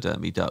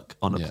taxidermy duck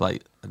on a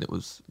plate, and it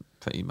was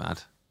pretty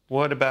mad.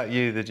 What about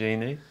you, the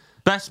genie?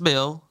 Best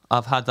meal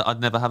I've had that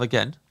I'd never have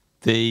again: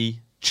 the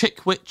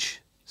Chickwich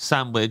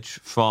sandwich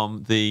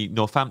from the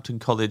Northampton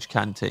College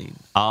canteen.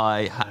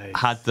 I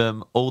had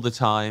them all the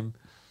time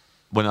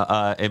when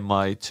in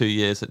my 2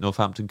 years at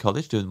Northampton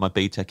College doing my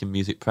BTEC in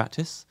music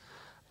practice.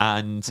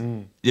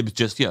 And it was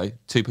just, 2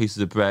 pieces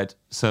of bread,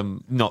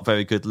 some not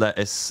very good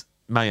lettuce,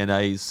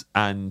 mayonnaise,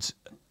 and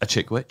a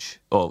Chickwich.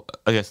 Or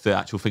I guess the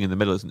actual thing in the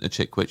middle isn't a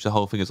Chickwich. The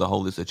whole thing as a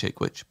whole is a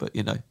Chickwich. But,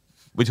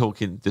 we're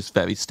talking this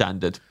very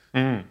standard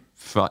deep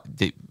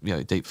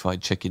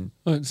fried chicken.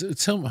 Well,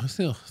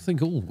 I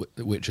think all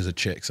witches are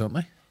chicks, aren't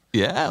they?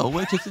 Yeah, all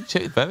witches are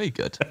chicks. Very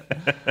good.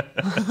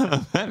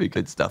 Very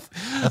good stuff.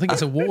 I think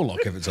it's a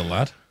warlock if it's a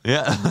lad.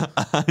 Yeah.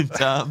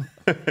 And,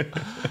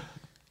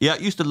 yeah, I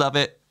used to love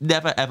it.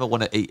 Never, ever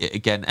want to eat it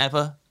again,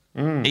 ever.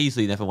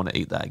 Easily never want to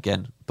eat that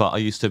again. But I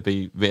used to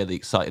be really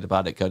excited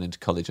about it going into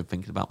college and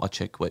thinking about my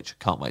Chickwich.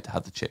 Can't wait to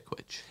have the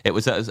Chickwich. It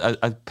was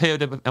a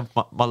period of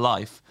my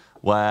life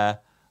where,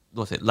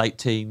 late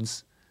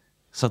teens,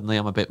 suddenly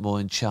I'm a bit more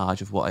in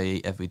charge of what I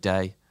eat every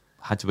day.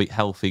 I had to eat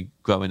healthy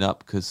growing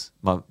up because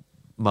my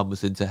mum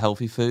was into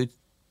healthy food.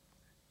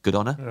 Good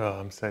on her. Oh,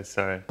 I'm so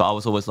sorry. But I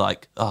was always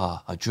like,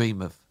 I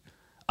dream of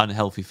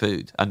unhealthy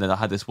food. And then I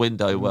had this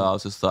window where I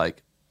was just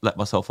like, let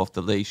myself off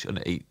the leash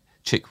and eat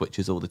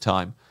Chickwitches all the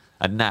time.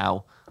 And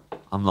now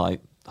I'm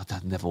like, I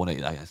never want to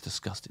eat that. It's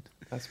disgusting.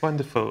 That's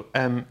wonderful.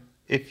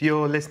 If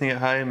you're listening at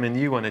home and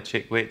you want a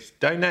Chickwich,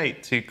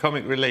 donate to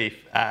Comic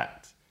Relief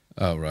at...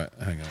 Oh, right.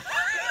 Hang on.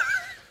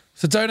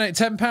 So donate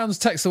 £10,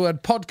 text the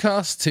word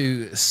podcast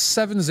to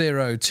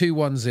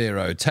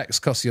 70210.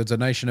 Text costs your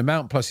donation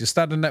amount plus your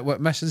standard network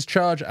message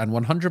charge, and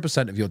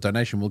 100% of your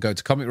donation will go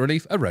to Comic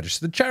Relief, a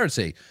registered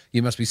charity.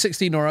 You must be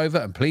 16 or over,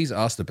 and please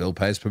ask the bill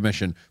payer's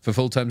permission. For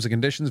full terms and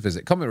conditions,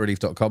 visit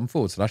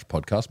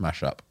comicrelief.com/podcast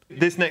mashup.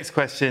 This next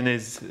question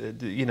is,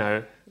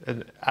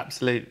 an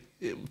absolute...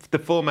 The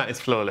format is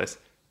flawless.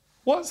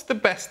 What's the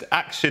best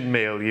action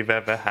meal you've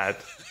ever had?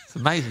 It's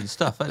amazing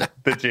stuff, isn't it?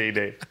 The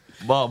genie.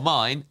 Well,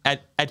 mine,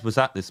 Ed was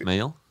at this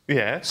meal.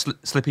 Yeah.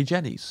 Slippy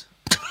Jenny's.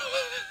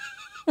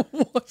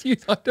 What?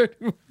 I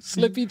don't know.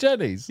 Slippy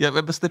Jenny's? Yeah,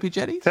 remember Slippy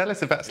Jenny's? Tell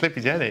us about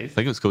Slippy Jenny's. I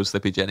think it was called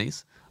Slippy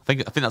Jenny's. I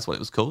think that's what it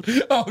was called.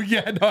 Oh,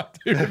 yeah, no, I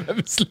do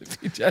remember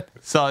Slippy Jenny's.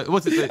 So it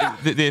wasn't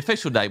the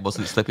official name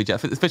wasn't Slippy Jenny's.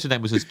 I think the official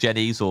name was just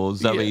Jenny's or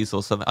Zoe's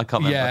or something. I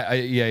can't remember.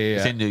 Yeah.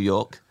 It's in New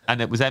York.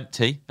 And it was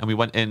empty. And we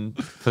went in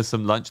for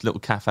some lunch, little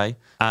cafe.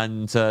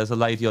 And there's a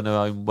lady on her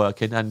own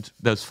working. And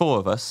there was 4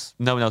 of us.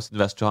 No one else in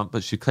the restaurant.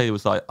 But she clearly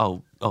was like,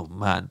 oh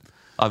man,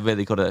 I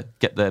really got to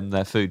get them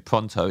their food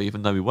pronto,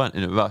 even though we weren't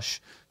in a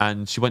rush.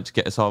 And she went to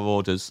get us our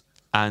orders.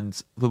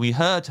 And when we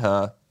heard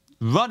her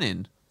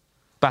running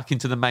back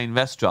into the main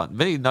restaurant,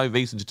 really no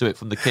reason to do it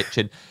from the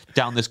kitchen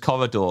down this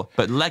corridor,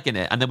 but legging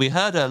it. And then we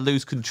heard her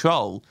lose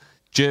control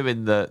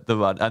during the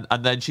run.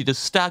 And then she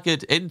just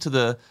staggered into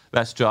the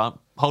restaurant,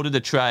 holding a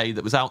tray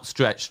that was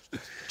outstretched,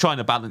 trying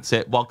to balance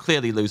it while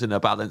clearly losing her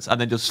balance, and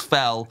then just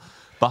fell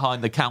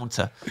behind the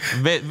counter,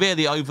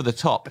 really over the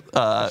top.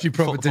 She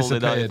probably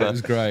disappeared. It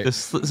was great.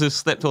 Just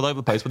slipped all over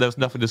the place, but there was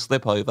nothing to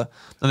slip over.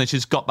 And then she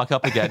just got back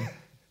up again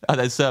and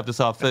then served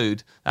us our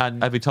food.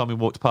 And every time we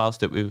walked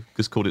past it, we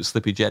just called it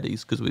Slippy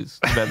Jenny's because we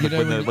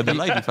remembered when the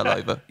lady fell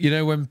over. You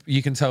know when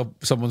you can tell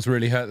someone's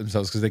really hurt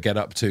themselves because they get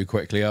up too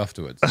quickly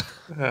afterwards?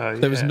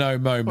 There was no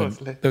moment.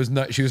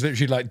 She was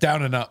literally like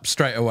down and up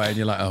straight away, and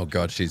you're like, oh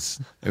God, it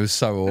was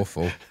so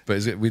awful.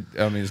 But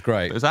it's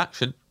great. It was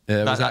action.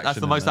 Yeah, that's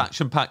the most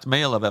action-packed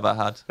meal I've ever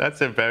had.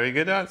 That's a very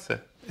good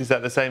answer. Is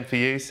that the same for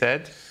you,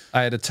 Sed?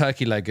 I had a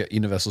turkey leg at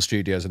Universal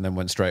Studios and then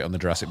went straight on the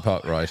Jurassic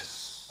Park ride.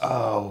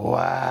 Oh,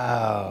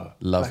 wow.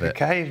 Love it. Like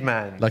a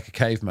caveman. Like a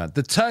caveman.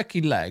 The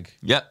turkey leg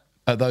Yep.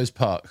 at those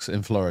parks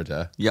in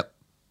Florida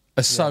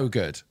are so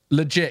good.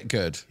 Legit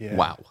good. Yeah.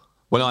 Wow.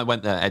 When I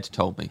went there, Ed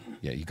told me.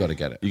 Yeah, you got to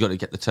get it. You got to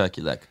get the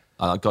turkey leg.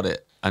 And I got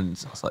it,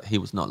 and I was like, he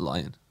was not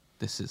lying.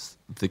 This is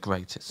the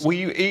greatest. Were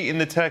you eating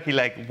the turkey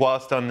leg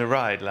whilst on the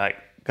ride, like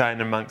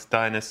going amongst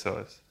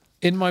dinosaurs?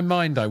 In my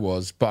mind, I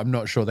was, but I'm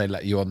not sure they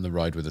let you on the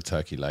ride with a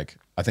turkey leg.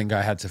 I think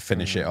I had to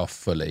finish it off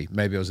fully.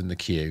 Maybe I was in the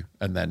queue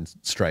and then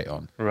straight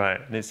on.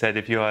 Right. And it said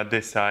if you are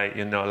this height,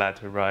 you're not allowed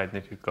to ride. And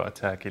if you've got a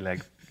turkey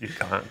leg, you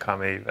can't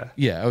come either.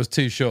 Yeah, I was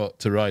too short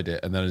to ride it.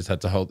 And then I just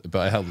had to hold, but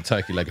I held the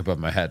turkey leg above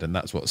my head and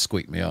that's what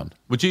squeaked me on.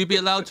 Would you be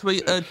allowed to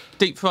eat a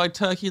deep-fried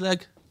turkey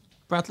leg,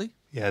 Bradley?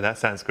 Yeah, that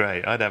sounds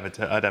great. I'd have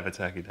a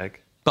turkey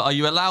leg. But are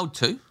you allowed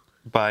to?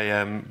 By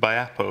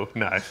Apple?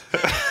 No.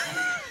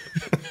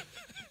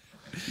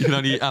 You can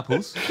only eat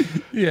apples?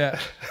 Yeah.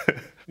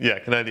 Yeah, I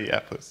can only eat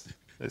apples.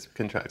 It's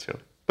contractual.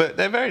 But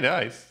they're very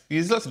nice.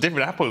 There's lots of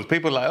different apples.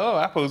 People are like, oh,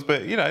 apples.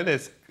 But,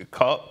 there's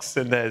Cox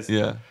and there's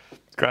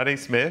Granny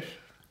Smith.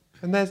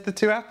 And there's the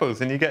 2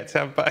 apples. And you get to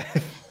have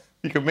both.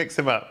 You can mix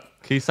them up.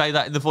 Can you say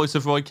that in the voice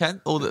of Roy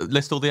Kent? Or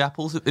list all the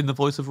apples in the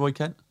voice of Roy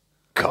Kent?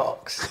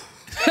 Cox,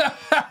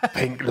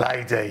 Pink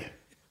Lady,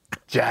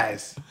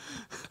 Jazz,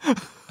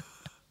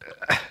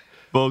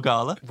 Royal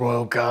Gala,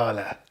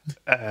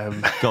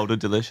 Golden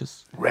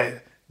Delicious,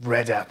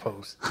 Red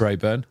Apples,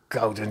 Brayburn.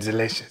 Golden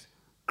Delicious,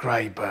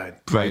 Greyburn,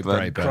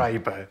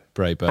 Brayburn.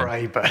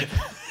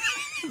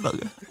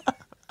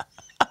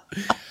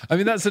 I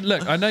mean,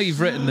 look, I know you've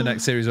written the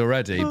next series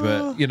already,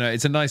 but, you know,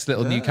 it's a nice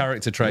little new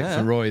character trait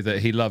for Roy that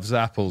he loves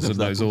apples and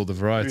knows all the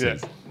varieties.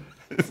 Yes.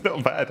 It's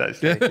not bad,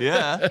 actually.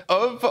 Yeah.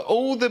 Of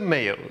all the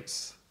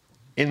meals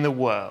in the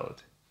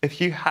world,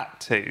 if you had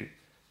to,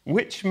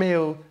 which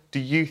meal do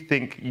you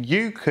think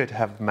you could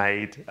have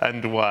made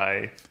and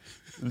why?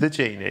 The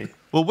Genie.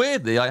 Well,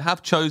 weirdly, I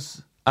have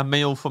chose a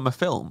meal from a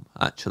film,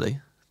 actually,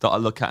 that I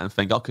look at and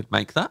think I could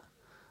make that,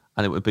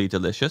 and it would be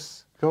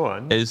delicious. Go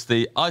on. Is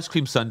the ice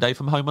cream sundae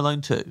from Home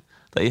Alone 2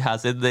 that he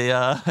has in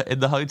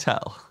the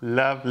hotel.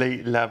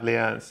 Lovely, lovely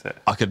answer.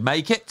 I could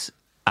make it,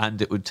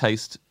 and it would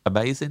taste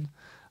amazing.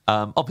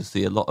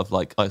 Obviously, a lot of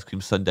like ice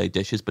cream sundae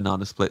dishes,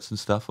 banana splits and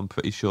stuff. I'm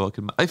pretty sure I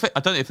can. I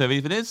don't know if there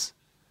even is.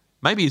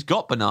 Maybe he's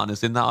got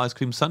bananas in that ice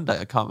cream sundae.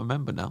 I can't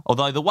remember now.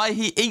 Although the way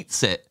he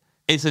eats it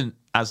isn't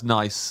as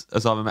nice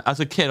as I remember. As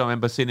a kid, I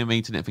remember seeing him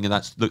eating it, thinking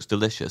that looks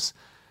delicious.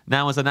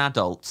 Now, as an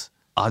adult,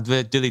 I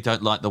really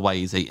don't like the way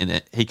he's eating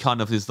it. He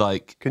kind of is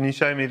like... Can you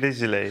show me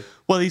visually?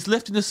 Well, he's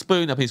lifting the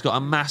spoon up. He's got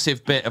a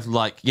massive bit of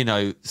like, you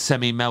know,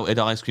 semi-melted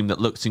ice cream that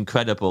looks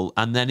incredible.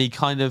 And then he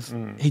kind of...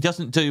 He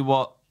doesn't do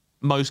what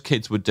most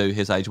kids would do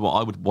his age, what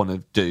I would want to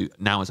do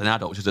now as an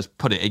adult, which is just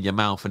put it in your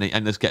mouth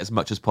and just get as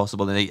much as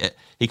possible and eat it.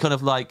 He kind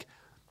of like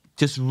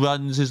just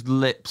runs his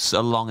lips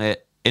along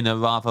it in a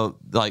rather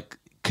like...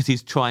 Because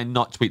he's trying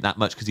not to eat that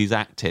much because he's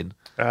acting.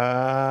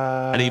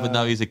 And even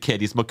though he's a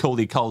kid, he's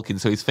Macaulay Culkin,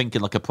 so he's thinking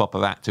like a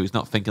proper actor. He's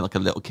not thinking like a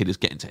little kid who's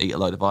getting to eat a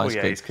load of ice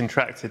cream. He's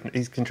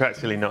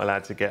contractually not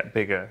allowed to get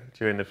bigger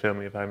during the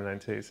filming of Home Alone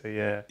 2, so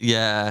yeah.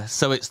 Yeah,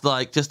 so it's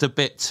like just a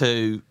bit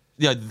too...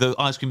 You know, the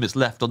ice cream that's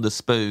left on the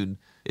spoon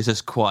is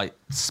just quite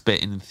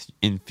spit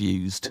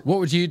infused. What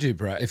would you do,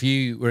 Brett, if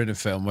you were in a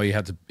film where you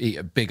had to eat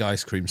a big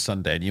ice cream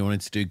sundae and you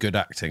wanted to do good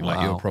acting,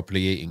 like you were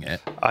properly eating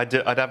it? I'd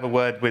have a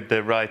word with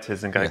the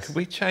writers and go, Could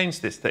we change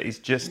this that he's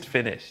just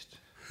finished?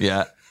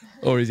 Yeah.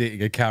 Or he's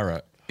eating a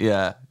carrot.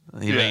 Yeah.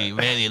 He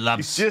really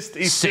loves He's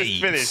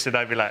just finished, and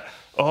I'd be like,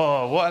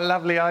 oh, what a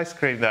lovely ice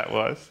cream that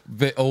was.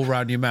 Bit all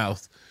round your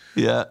mouth.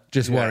 Yeah.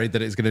 Just worried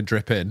that it's going to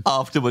drip in.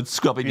 Afterwards,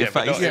 scrubbing your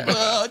face.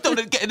 I don't want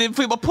it getting in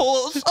through my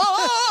pores.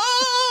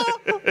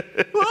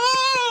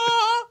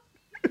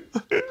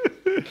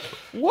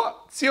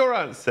 What's your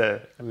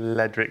answer,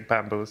 Ledric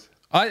Bambles?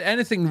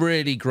 Anything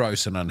really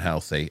gross and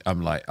unhealthy,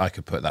 I'm like, I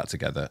could put that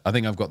together. I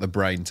think I've got the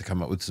brain to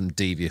come up with some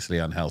deviously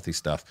unhealthy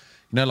stuff.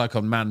 You know, like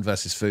on Man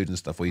vs. Food and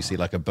stuff, where you see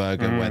like a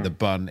burger where the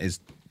bun is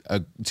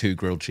 2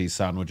 grilled cheese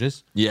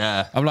sandwiches.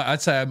 Yeah.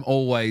 I'd say I'm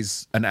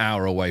always an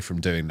hour away from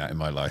doing that in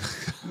my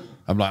life.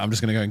 I'm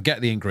just going to go and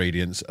get the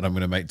ingredients and I'm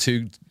going to make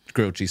 2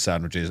 grilled cheese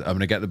sandwiches. I'm going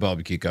to get the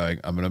barbecue going.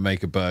 I'm going to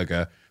make a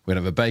burger. We're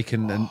going to have a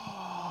bacon and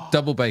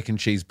double bacon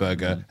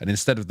cheeseburger. And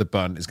instead of the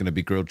bun, it's going to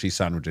be grilled cheese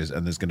sandwiches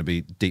and there's going to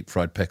be deep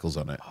fried pickles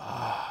on it.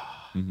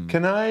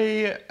 Can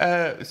I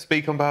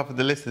speak on behalf of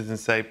the listeners and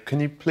say, can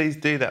you please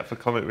do that for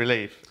Comic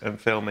Relief and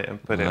film it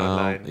and put it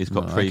online? He's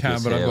got I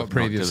can, but I've got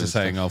previous previews of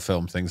saying I'll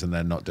film things and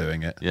then not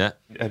doing it. Yeah.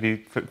 Have you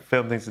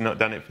filmed things and not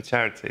done it for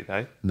charity,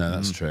 though? No,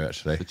 that's true,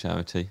 actually. For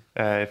charity.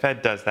 If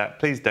Ed does that,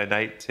 please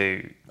donate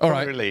to All Comic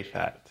right. Relief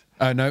Act.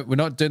 No, we're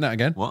not doing that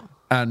again. What?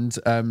 And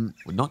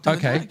We're not doing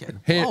that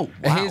again?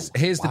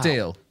 Here's the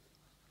deal.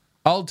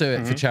 I'll do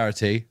it for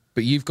charity,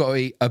 but you've got to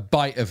eat a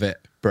bite of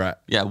it,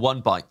 Brett. Yeah,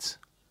 1 bite.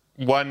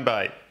 1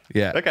 bite.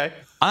 Yeah. Okay.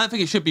 I don't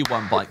think it should be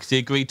 1 bite because he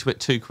agreed to it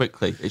too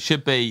quickly. It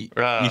should be,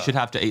 you should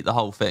have to eat the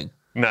whole thing.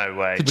 No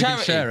way. We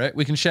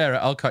can share it.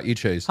 I'll cut, you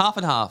choose. Half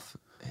and half.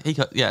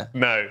 Yeah.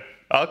 No.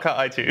 I'll cut,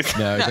 I choose.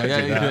 No, don't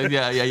do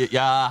that.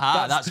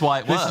 Yeah. That's why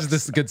it works.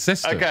 This is a good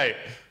system. Okay.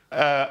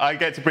 I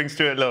get to bring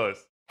Stuart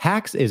Laws.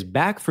 Hacks is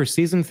back for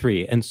season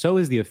 3, and so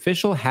is the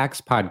official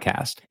Hacks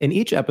podcast. In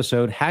each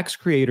episode, Hacks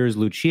creators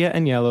Lucia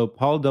Agnello,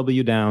 Paul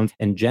W. Downs,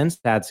 and Jen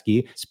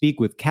Statsky speak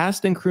with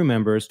cast and crew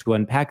members to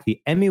unpack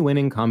the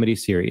Emmy-winning comedy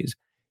series.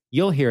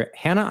 You'll hear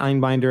Hannah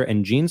Einbinder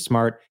and Jean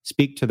Smart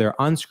speak to their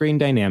on-screen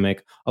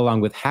dynamic,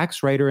 along with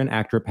Hacks writer and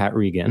actor Pat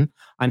Regan,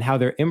 on how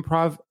their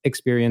improv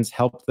experience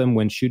helped them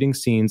when shooting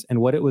scenes and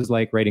what it was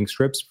like writing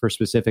scripts for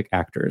specific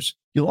actors.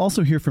 You'll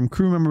also hear from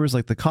crew members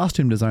like the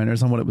costume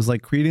designers on what it was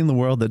like creating the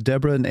world that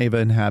Deborah and Ava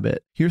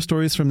inhabit. Hear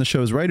stories from the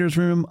show's writer's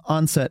room,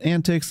 on-set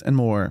antics, and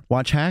more.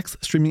 Watch Hacks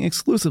streaming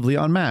exclusively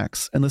on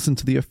Max, and listen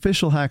to the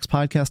official Hacks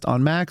podcast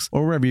on Max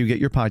or wherever you get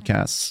your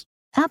podcasts.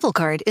 Apple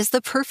Card is the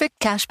perfect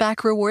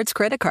cashback rewards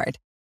credit card.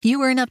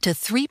 You earn up to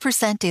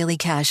 3% daily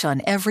cash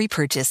on every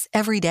purchase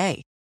every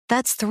day.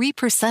 That's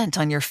 3%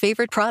 on your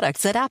favorite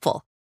products at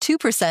Apple,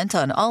 2%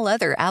 on all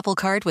other Apple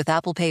Card with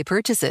Apple Pay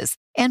purchases,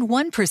 and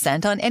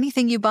 1% on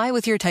anything you buy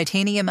with your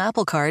titanium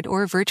Apple Card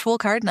or virtual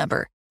card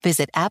number.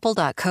 Visit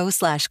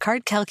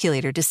apple.co/card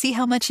calculator to see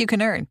how much you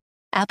can earn.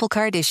 Apple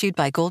Card issued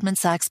by Goldman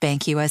Sachs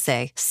Bank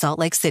USA, Salt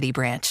Lake City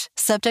branch.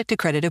 Subject to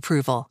credit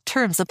approval.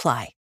 Terms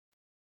apply.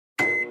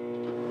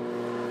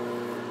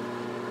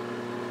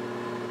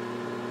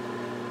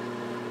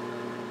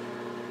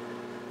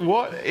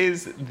 What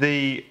is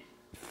the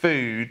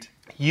food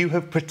you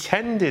have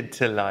pretended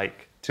to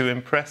like to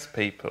impress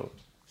people?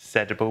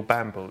 Sedible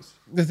Bambles.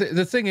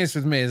 The thing is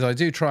with me is I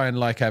do try and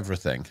like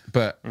everything,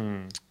 but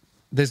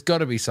there's got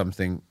to be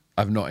something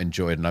I've not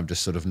enjoyed and I've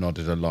just sort of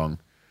nodded along.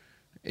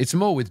 It's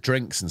more with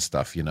drinks and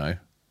stuff, you know.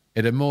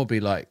 It'd more be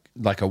like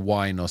a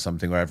wine or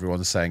something where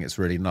everyone's saying it's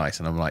really nice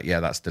and I'm like, yeah,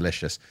 that's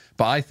delicious.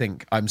 But I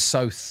think I'm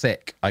so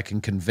thick I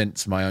can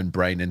convince my own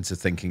brain into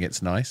thinking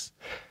it's nice.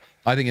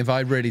 I think if I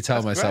really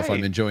tell myself great.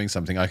 I'm enjoying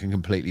something, I can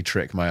completely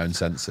trick my own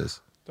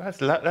senses.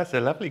 That's a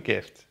lovely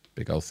gift.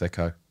 Big old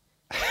thicko.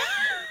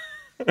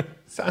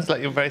 Sounds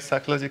like you're very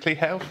psychologically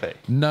healthy.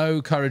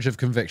 No courage of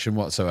conviction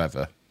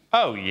whatsoever.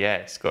 Oh,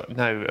 yes. Got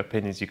no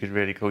opinions you could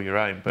really call your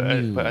own, but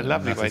a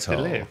lovely way to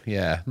live.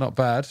 Yeah, not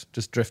bad.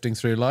 Just drifting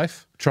through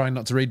life. Trying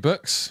not to read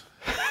books.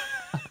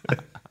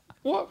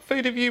 What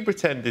food have you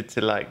pretended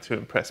to like to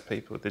impress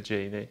people, the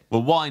genie?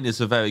 Well, wine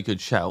is a very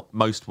good shout.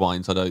 Most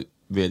wines I don't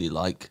really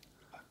like.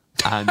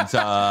 And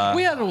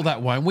we had all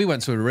that wine. We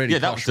went to a really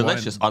that was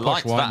delicious. I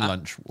liked wine that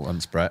lunch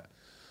once, Brett.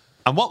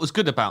 And what was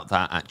good about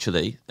that,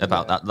 actually,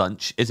 that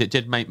lunch, is it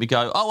did make me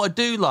go, oh, I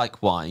do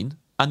like wine,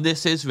 and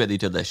this is really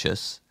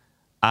delicious.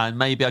 And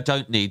maybe I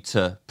don't need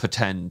to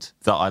pretend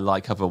that I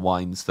like other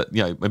wines that,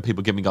 you know, when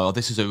people give me go, oh,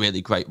 this is a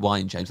really great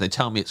wine, James. They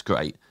tell me it's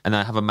great. And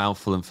I have a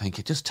mouthful and think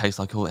it just tastes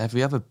like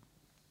every other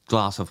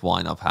glass of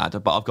wine I've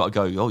had. But I've got to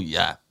go, oh,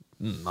 yeah.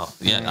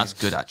 That's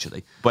good,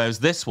 actually. Whereas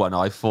this one,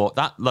 I thought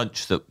that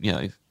lunch that, you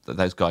know, that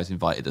those guys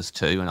invited us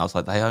to, and I was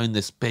like, they own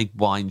this big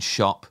wine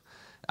shop.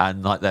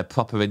 And like they're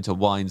proper into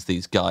wines,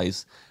 these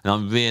guys. And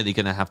I'm really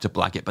going to have to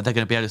blag it, but they're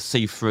going to be able to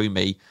see through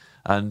me.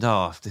 And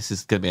this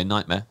is going to be a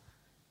nightmare.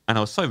 And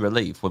I was so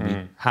relieved when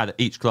we had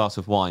each glass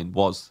of wine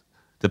was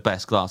the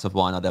best glass of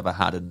wine I'd ever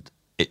had. And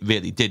it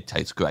really did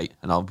taste great.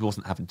 And I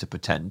wasn't having to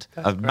pretend.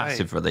 That's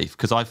massive relief,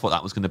 because I thought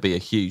that was going to be a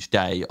huge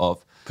day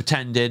of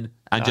pretending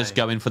and just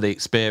going for the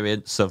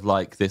experience of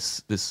like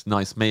this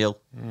nice meal.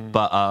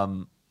 But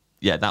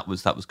yeah, that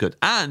was good.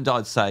 And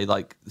I'd say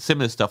like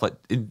similar stuff, like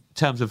in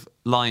terms of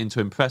lying to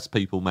impress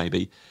people,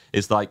 maybe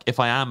is like if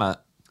I am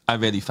at a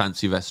really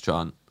fancy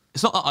restaurant,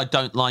 it's not that I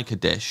don't like a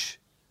dish,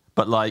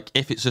 but like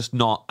if it's just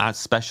not as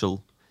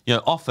special, you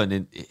know,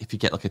 often if you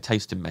get like a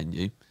tasting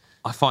menu,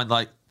 I find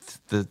like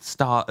the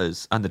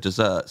starters and the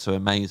desserts are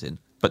amazing,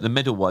 but the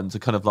middle ones are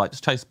kind of like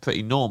just taste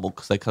pretty normal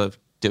because they kind of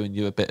doing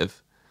you a bit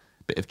of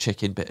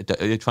chicken,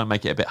 they try and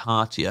make it a bit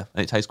heartier,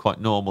 and it tastes quite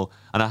normal,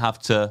 and I have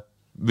to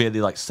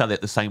really like sell it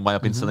the same way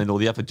I've been selling all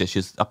the other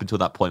dishes up until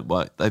that point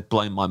where they've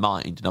blown my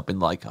mind and I've been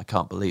like, I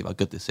can't believe how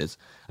good this is,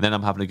 and then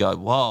I'm having to go,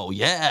 whoa,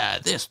 yeah,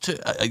 this too,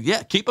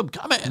 yeah, keep them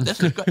coming,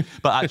 this is great.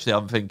 But actually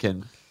I'm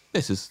thinking,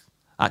 this is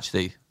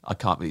actually, I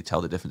can't really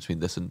tell the difference between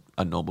this and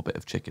a normal bit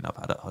of chicken I've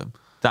had at home.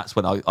 That's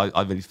when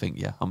I really think,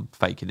 yeah, I'm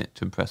faking it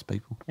to impress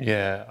people.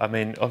 Yeah, I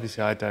mean,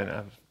 obviously I don't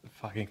have a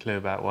fucking clue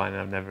about wine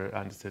and I've never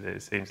understood it.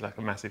 It seems like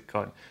a massive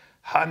con.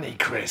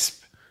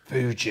 Honeycrisp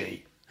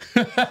Fuji.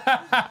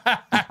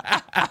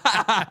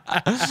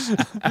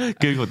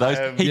 Googled those.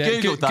 He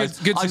Googled those.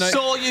 Good to I know.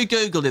 saw you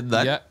Googling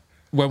them. Yeah.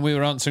 When we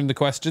were answering the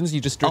questions,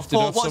 you just drifted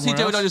off what's he somewhere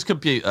doing else? on his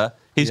computer?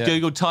 He's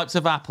Googled types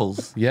of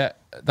apples. Yeah,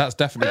 that's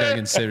definitely going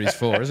in series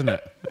 4, isn't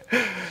it?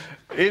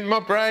 In my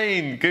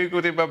brain.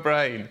 Googled in my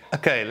brain.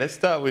 Okay, let's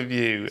start with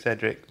you,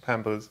 Cedric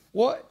Pambles.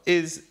 What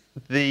is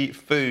the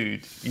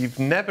food you've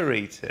never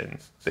eaten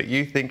that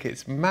you think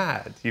it's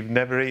mad you've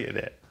never eaten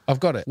it? I've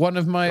got it. One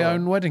of my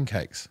own wedding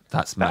cakes.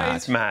 That's mad. That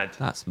is mad.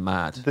 That's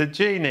mad. The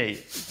genie.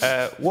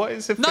 What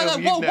is the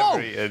film you've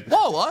never eaten?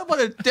 Whoa! I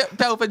want to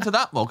delve into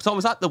that more because I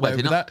was at the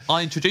wedding.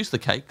 I introduced the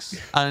cakes,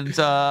 and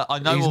I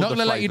know He's all not the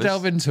going to let you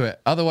flavours. delve into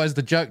it. Otherwise,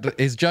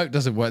 his joke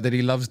doesn't work that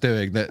he loves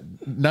doing that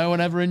no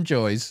one ever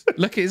enjoys.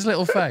 Look at his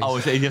little face. Oh,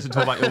 he doesn't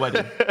talk about your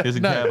wedding. He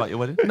doesn't care about your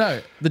wedding.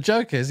 No, the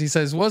joke is he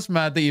says, "What's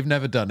mad that you've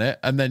never done it?"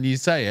 And then you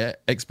say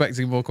it,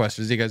 expecting more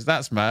questions. He goes,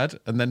 "That's mad,"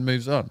 and then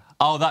moves on.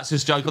 Oh, that's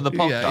his joke on the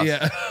podcast.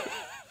 Yeah.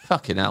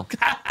 Fucking hell.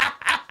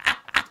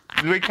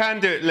 We can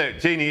do it. Look,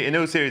 Jeannie, in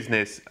all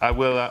seriousness, I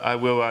will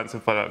answer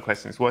follow-up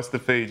questions. What's the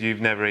food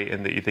you've never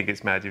eaten that you think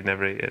it's mad you've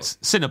never eaten?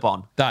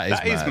 Cinnabon.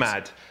 That is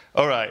mad.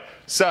 All right.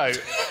 So...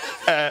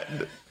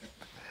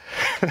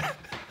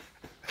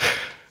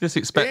 Just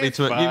expect me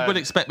to. You would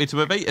expect me to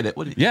have eaten it,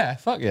 wouldn't you? Yeah,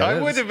 fuck yeah.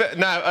 I would have...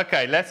 No,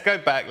 OK, let's go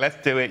back.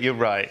 Let's do it. You're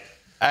right.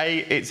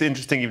 It's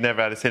interesting you've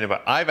never had a Cinnabon.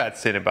 I've had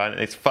Cinnabon, and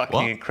it's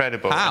fucking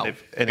incredible. How?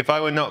 And if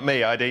I were not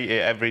me, I'd eat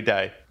it every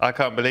day. I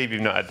can't believe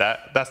you've not had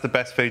that. That's the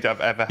best food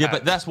I've ever had. Yeah,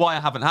 but that's why I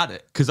haven't had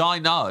it. Because I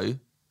know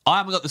I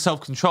haven't got the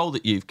self-control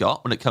that you've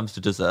got when it comes to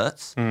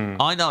desserts.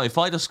 I know if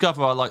I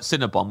discover I like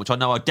Cinnabon, which I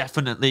know I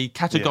definitely,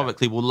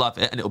 categorically will love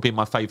it, and it'll be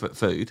my favourite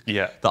food,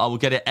 that I will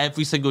get it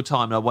every single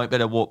time, and I won't be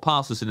able to walk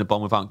past the Cinnabon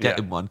without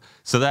getting one.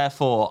 So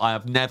therefore, I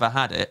have never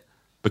had it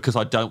because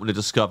I don't want to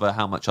discover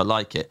how much I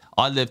like it.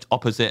 I lived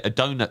opposite a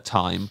donut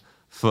time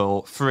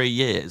for 3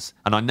 years,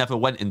 and I never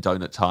went in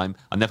donut time.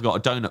 I never got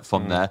a donut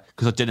from there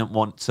because I didn't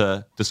want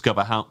to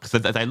discover how, because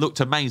they looked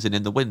amazing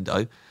in the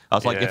window. I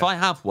was like, if I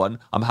have one,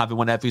 I'm having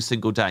one every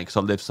single day because I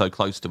live so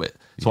close to it.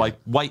 So I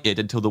waited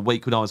until the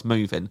week when I was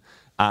moving,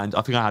 and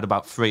I think I had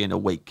about 3 in a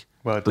week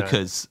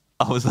because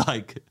I was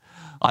like,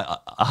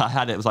 I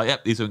had it. It was like,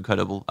 yep, these are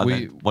incredible. And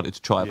then wanted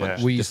to try a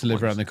bunch. We used to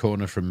live around the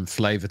corner from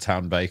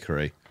Flavortown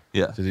Bakery.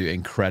 Yeah. To do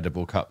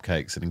incredible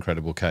cupcakes and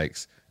incredible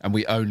cakes. And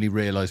we only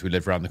realised we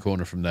lived around the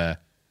corner from there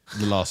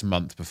the last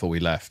month before we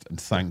left. And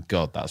thank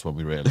God that's when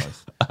we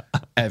realised.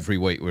 Every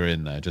week we were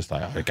in there, just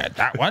like, I get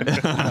that one.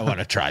 I want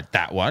to try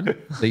that one.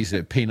 They used to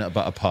do peanut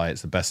butter pie.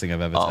 It's the best thing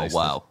I've ever tasted. Oh,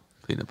 wow.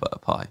 Peanut butter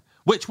pie.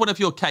 Which one of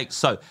your cakes?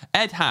 So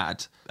Ed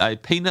had a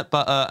peanut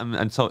butter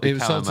and salted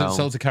caramel.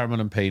 Salted caramel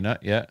and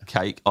peanut,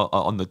 cake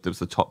on there was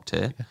the top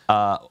tier.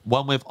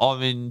 One with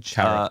orange,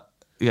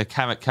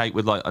 carrot cake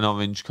with like an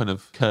orange kind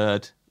of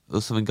curd. There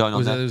was something going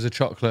on there. There was a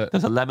chocolate.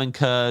 There's a lemon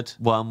curd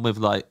one with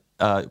like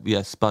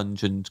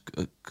sponge and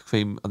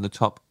cream on the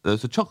top. There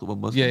was a chocolate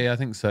one, wasn't there? Yeah, I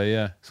think so.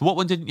 Yeah. So what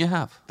one didn't you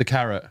have? The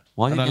carrot.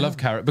 Why? And I love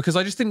carrot because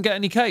I just didn't get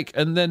any cake.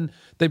 And then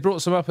they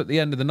brought some up at the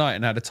end of the night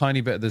and had a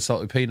tiny bit of the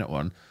salted peanut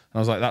one. And I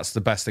was like, that's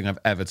the best thing I've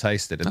ever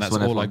tasted. And that's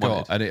all I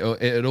got. And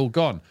it had all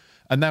gone.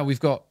 And now we've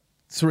got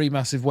 3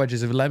 massive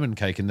wedges of lemon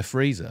cake in the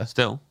freezer.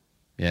 Still.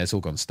 Yeah, it's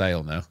all gone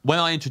stale now. When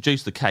I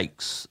introduced the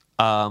cakes,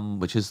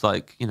 which is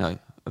like,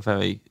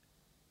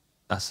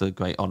 that's a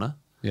great honour.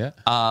 Yeah.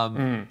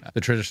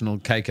 The traditional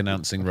cake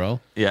announcing role.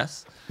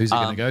 Yes. Who's it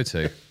going to go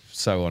to?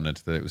 So honoured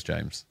that it was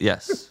James.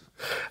 Yes.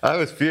 I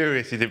was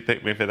furious you didn't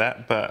pick me for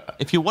that, but...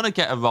 If you want to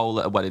get a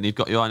role at a wedding, you've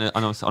got your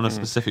on a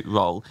specific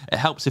role, it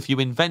helps if you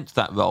invent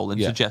that role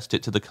and suggest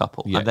it to the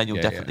couple, and then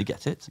you'll definitely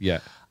get it. Yeah.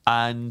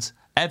 And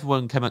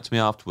everyone came up to me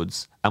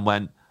afterwards and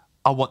went,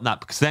 I want that,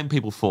 because then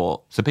people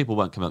thought, so people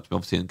weren't coming up to me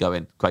obviously and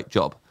going, great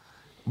job.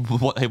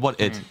 What they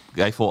wanted,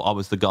 they thought I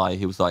was the guy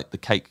who was like the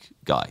cake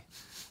guy.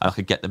 And I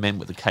could get them in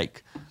with the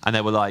cake. And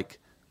they were like,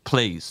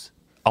 please,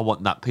 I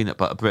want that peanut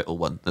butter brittle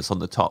one that's on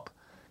the top.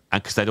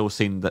 And because they'd all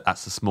seen that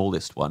that's the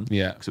smallest one.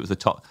 Yeah. Because it was the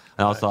top.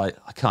 And I was like,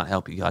 I can't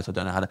help you guys. I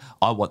don't know how to.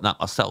 I want that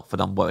myself.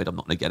 And I'm worried I'm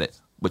not going to get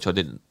it, which I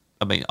didn't.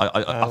 I mean,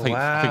 I think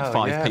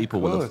 5 people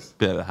would have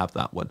been able to have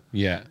that one.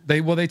 Yeah.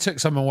 They took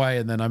some away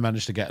and then I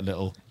managed to get a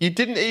little. You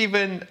didn't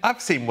even...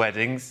 I've seen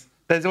weddings.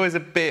 There's always a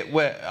bit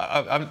where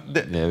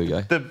there we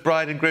go. The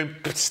bride and groom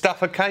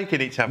stuff a cake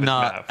in each other's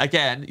mouth.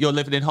 Again, you're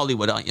living in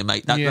Hollywood, aren't you,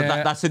 mate?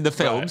 That's in the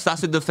films. Right.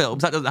 That's in the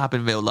films. That doesn't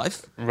happen in real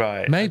life.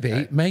 Right.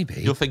 Maybe.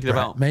 You're thinking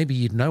about... Maybe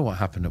you'd know what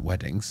happened at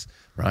weddings,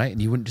 right?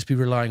 And you wouldn't just be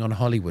relying on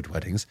Hollywood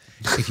weddings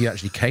if you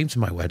actually came to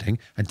my wedding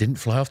and didn't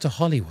fly off to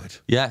Hollywood.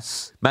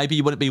 Yes. Maybe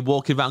you wouldn't be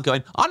walking around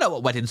going, I know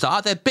what weddings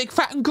are. They're big,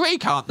 fat and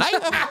Greek, aren't they?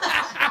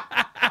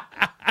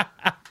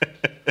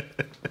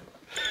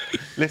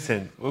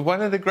 Listen,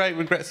 one of the great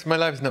regrets of my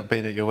life is not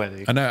being at your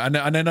wedding.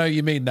 I know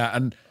you mean that,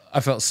 and I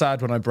felt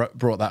sad when I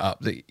brought that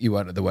up, that you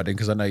weren't at the wedding,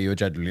 because I know you were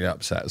genuinely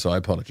upset, so I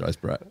apologise,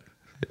 Brett.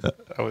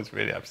 I was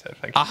really upset,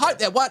 thank you. I hope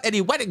there weren't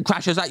any wedding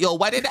crashers at your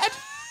wedding, Ed.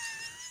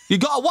 You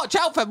got to watch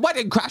out for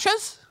wedding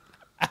crashers.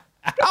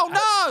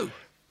 Oh,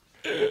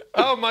 no.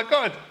 Oh, my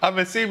God. I'm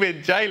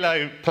assuming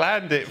J-Lo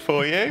planned it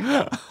for you.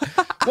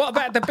 What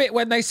about the bit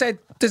when they said,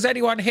 does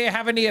anyone here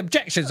have any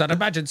objections? I'd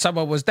imagine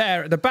someone was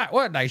there at the back,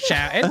 weren't they,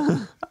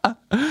 shouting?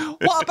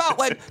 What about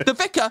when the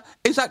vicar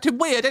is acting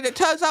weird and it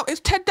turns out it's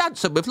Ted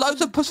Danson with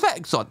loads of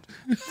prosthetics on?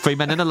 3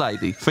 men and a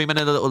lady. 3 men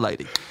and a little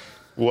lady.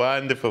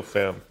 Wonderful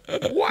film.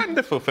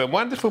 Wonderful film.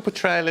 Wonderful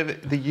portrayal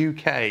of the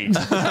UK.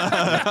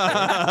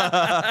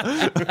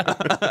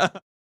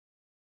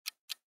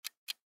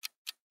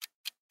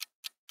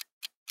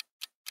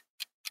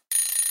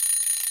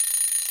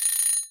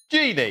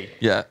 Jeannie.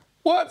 Yeah.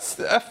 What's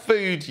a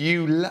food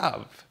you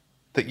love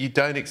that you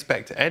don't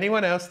expect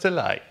anyone else to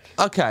like?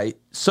 Okay,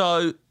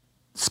 so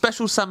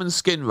special salmon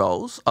skin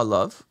rolls I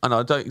love, and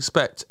I don't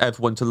expect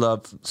everyone to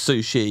love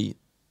sushi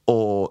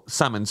or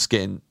salmon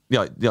skin,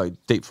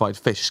 deep fried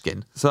fish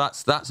skin. So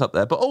that's up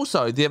there. But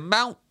also the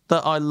amount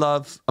that I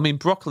love, I mean,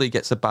 broccoli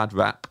gets a bad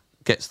rap,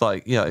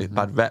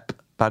 bad rep.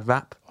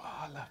 Oh,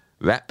 I love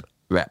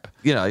Rep.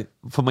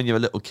 From when you're a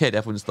little kid,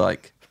 everyone's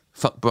like,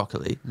 fuck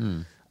broccoli.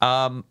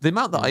 The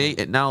amount that I eat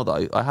it now,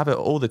 though, I have it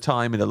all the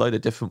time in a load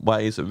of different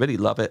ways. I really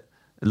love it.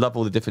 I love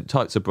all the different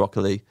types of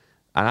broccoli.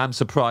 And I'm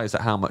surprised at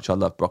how much I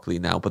love broccoli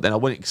now. But then I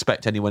wouldn't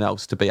expect anyone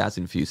else to be as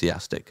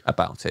enthusiastic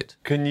about it.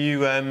 Can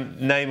you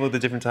name all the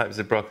different types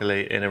of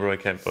broccoli in a Roy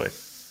Kent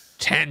voice?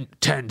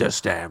 Tender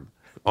stem.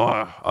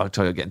 Oh, I'll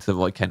try to get into the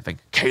Roy Kent thing.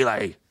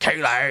 Kayleigh, come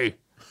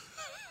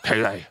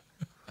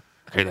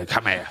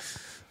here.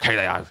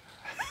 Kayleigh,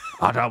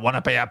 I don't want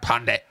to be a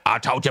pundit. I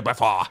told you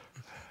before.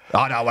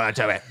 I don't want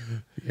to do it.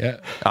 Yeah.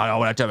 I don't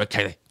want to do it,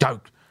 Kayleigh.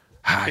 Don't.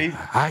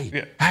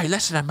 Hey,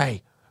 listen to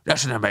me.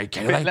 Listen to me,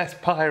 Kayleigh. Less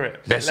pirate.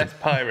 Listen. Less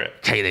pirate.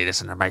 Kayleigh,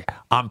 listen to me.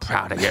 I'm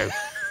proud of you.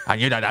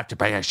 And you don't have to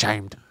be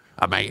ashamed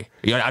I mean,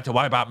 you don't have to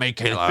worry about me,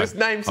 Kilo. Just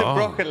name some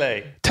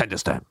broccoli. Tender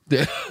stem.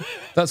 Yeah.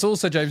 That's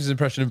also James's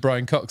impression of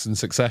Brian Cox in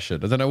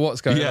Succession. I don't know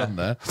what's going on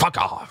there. Fuck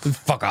off.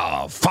 Fuck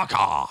off. Fuck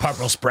off.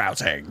 Purple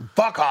sprouting.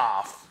 Fuck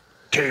off,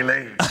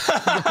 Keely.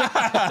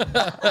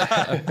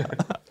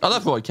 I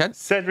love Roy Kent.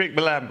 Cedric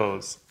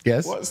Malambles.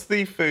 Yes? What's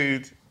the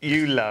food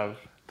you love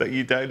that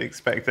you don't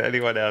expect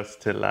anyone else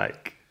to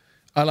like?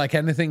 I like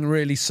anything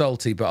really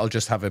salty, but I'll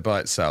just have it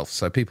by itself.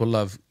 So people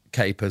love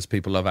capers,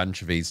 people love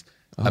anchovies,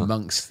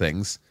 amongst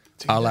things.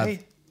 I'll have.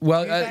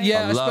 Well,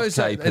 yeah, I suppose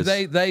capers.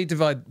 they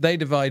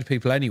divide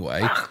people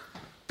anyway.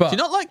 But Do you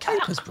not like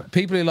capers, Brett?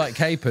 people who like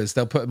capers,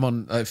 they'll put them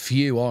on a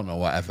few on or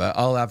whatever.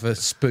 I'll have a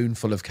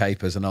spoonful of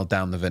capers and I'll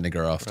down the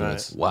vinegar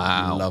afterwards. Right.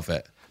 Wow. Love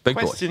it. Big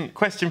boy.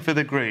 Question for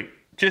the group.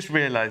 Just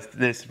realised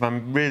this, if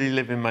I'm really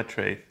living my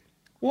truth.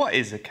 What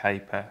is a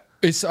caper?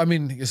 It's a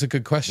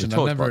good question. We I've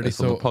talked never about really this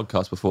on the thought.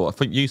 podcast before. I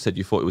think you said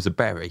you thought it was a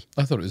berry.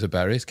 I thought it was a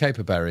berry. It's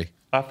caperberry.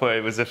 I thought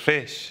it was a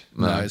fish.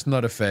 No, it's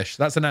not a fish.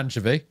 That's an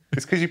anchovy.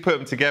 It's because you put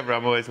them together,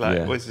 I'm always like,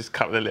 Yeah. well, it's just a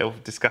couple of little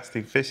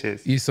disgusting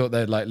fishes. You thought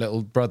they're like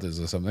little brothers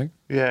or something?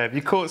 Yeah, have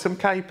you caught some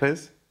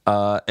capers?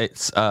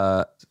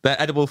 They're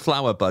edible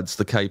flower buds,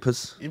 the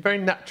capers. You're very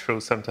natural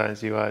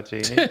sometimes, you are,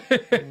 Jeannie.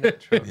 Very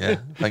natural. Yeah,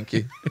 thank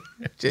you.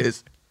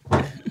 Cheers.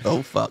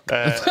 Oh, fuck.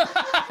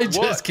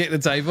 Just kick the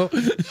table.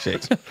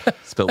 Shit.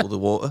 Spill all the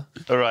water.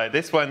 All right,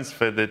 this one's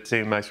for the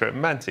two most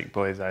romantic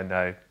boys I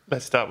know.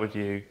 Let's start with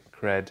you,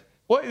 Cred.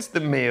 What is the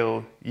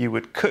meal you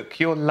would cook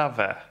your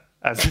lover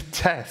as a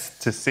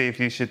test to see if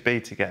you should be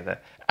together?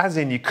 As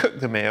in, you cook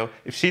the meal.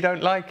 If she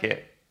don't like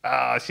it,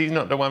 she's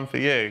not the one for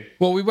you.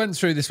 Well, we went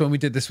through this when we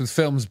did this with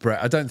films,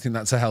 Brett. I don't think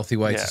that's a healthy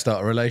way to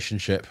start a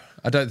relationship.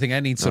 I don't think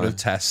any sort of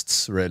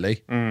tests,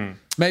 really.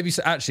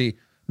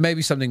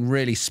 Maybe something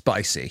really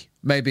spicy.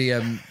 Maybe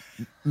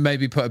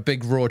put a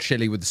big raw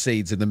chili with the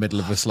seeds in the middle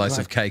of a slice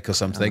of cake or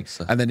something.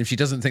 And then if she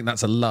doesn't think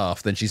that's a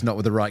laugh, then she's not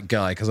with the right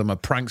guy, because I'm a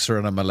prankster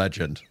and I'm a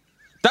legend.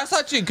 That's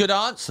actually a good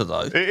answer,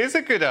 though. It is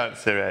a good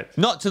answer, Ed.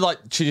 Not to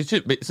she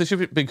should be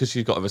because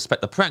you've got to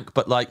respect the prank,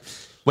 but like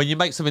when you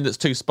make something that's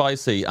too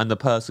spicy and the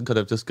person kind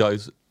of just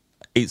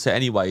eats it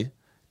anyway,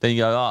 then you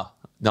go,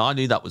 no, I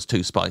knew that was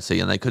too spicy,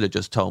 and they could have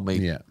just told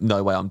me,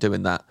 no way, I'm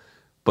doing that.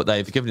 But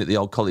they've given it the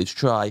old college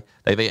try.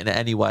 They've eaten it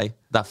anyway.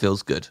 That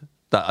feels good.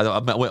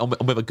 I'm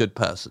with a good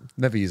person.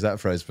 Never used that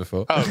phrase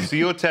before. Oh, so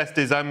your test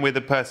is I'm with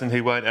a person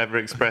who won't ever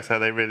express how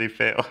they really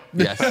feel.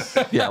 Yes.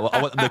 Yeah, well,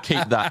 I want them to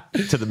keep that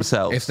to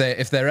themselves.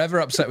 If they're ever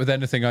upset with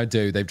anything I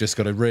do, they've just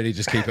got to really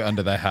just keep it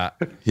under their hat.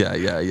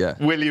 Yeah.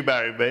 Will you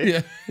marry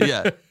me?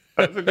 Yeah.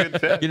 That's a good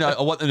test.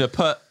 I want them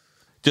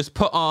to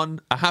put on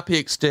a happy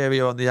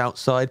exterior on the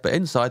outside, but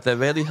inside they're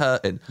really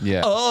hurting.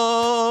 Yeah.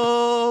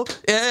 Oh,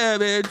 yeah,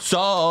 it's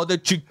all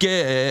that you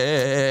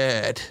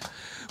get.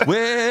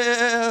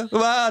 Well,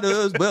 might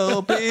as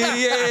well be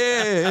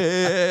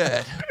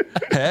it.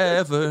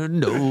 Heaven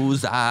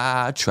knows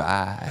I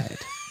tried.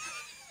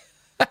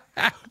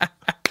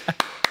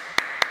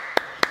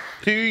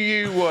 Do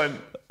you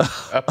want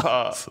a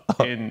part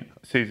in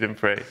season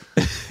 3?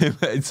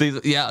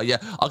 Yeah.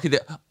 I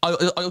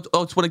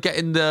just want to get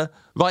in the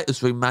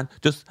writer's room, man.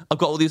 I've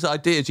got all these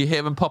ideas. You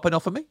hear them popping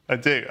off of me? I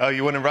do. Oh,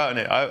 you want to write on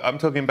it? I'm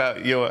talking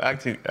about your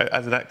acting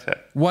as an actor.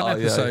 One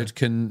episode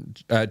can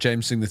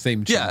James sing the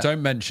theme tune. Yeah.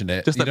 Don't mention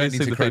it. Just you let me don't need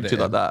sing to the theme credit tune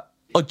him. like that.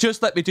 Or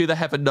just let me do the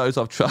heaven knows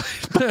I've tried.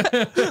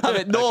 Have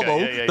it normal,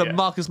 the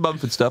Marcus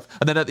Mumford stuff,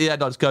 and then at the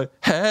end I'll just go,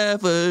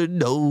 heaven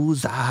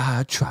knows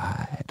I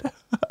tried.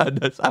 And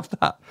just have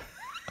that.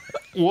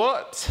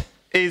 What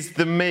is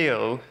the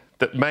meal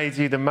that made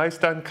you the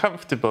most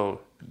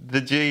uncomfortable?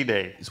 The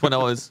genie. It's when I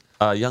was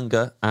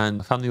younger and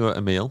my family were at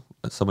a meal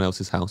at someone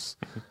else's house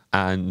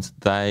and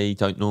they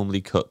don't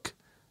normally cook.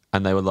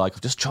 And they were like,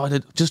 I've just tried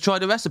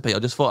a recipe. I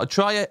just thought I'd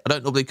try it. I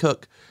don't normally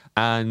cook.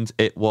 And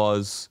it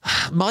was,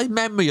 my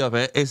memory of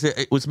it is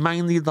it was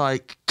mainly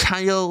like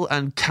kale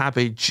and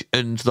cabbage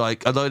and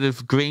like a load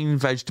of green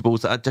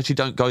vegetables that actually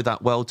don't go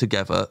that well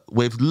together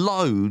with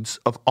loads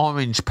of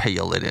orange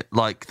peel in it.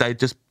 Like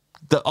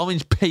the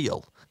orange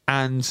peel.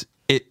 And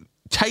it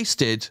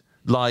tasted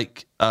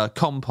like a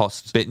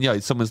compost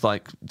bit. Someone's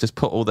like just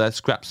put all their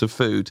scraps of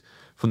food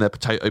from their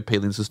potato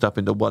peelings and stuff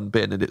into one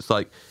bin, and it's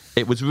like,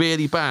 it was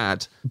really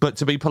bad, but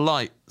to be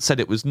polite, said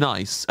it was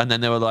nice, and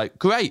then they were like,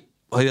 great,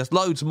 well, there's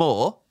loads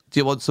more, do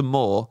you want some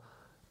more?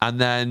 And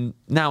then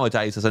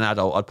nowadays, as an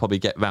adult, I'd probably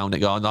get round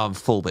and go, oh, no, I'm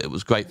full, but it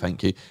was great,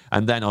 thank you.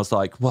 And then I was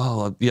like,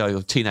 well,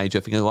 a teenager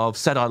thinking, well, I've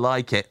said I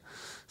like it.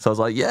 So I was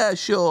like, yeah,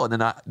 sure. And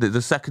then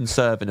the second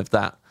serving of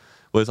that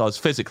was I was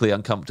physically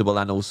uncomfortable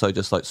and also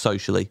just like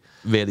socially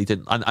really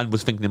didn't, and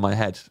was thinking in my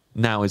head,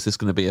 now is this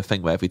going to be a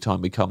thing where every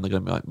time we come, they're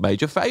going to be like,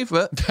 major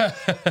favourite,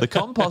 the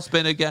compost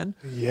bin again.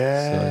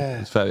 Yeah.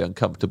 So it's very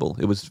uncomfortable.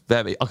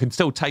 I can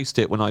still taste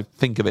it when I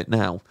think of it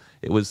now.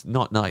 It was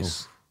not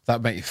nice. Oof.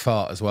 That make you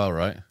fart as well,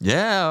 right?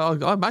 Yeah,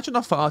 I imagine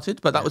I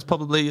farted, but that was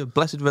probably a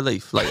blessed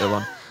relief later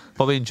on.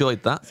 Probably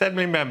enjoyed that. Send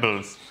me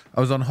membles. I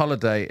was on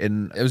holiday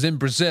it was in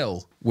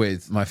Brazil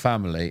with my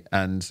family,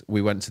 and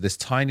we went to this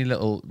tiny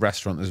little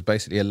restaurant. It was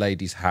basically a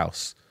lady's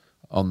house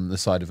on the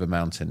side of a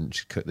mountain.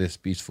 She cooked this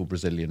beautiful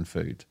Brazilian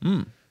food.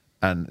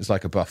 And it's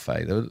like a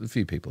buffet. There were a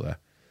few people there.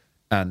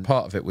 And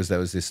part of it was there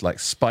was this like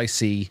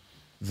spicy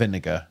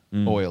vinegar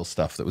oil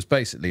stuff that was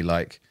basically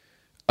like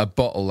a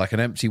bottle, like an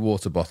empty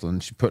water bottle,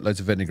 and she put loads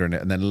of vinegar in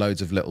it and then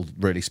loads of little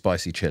really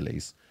spicy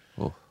chilies.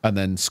 And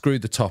then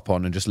screwed the top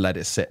on and just let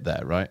it sit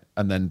there, right?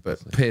 And then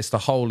pierced a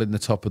hole in the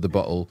top of the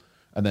bottle,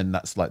 and then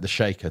that's like the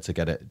shaker to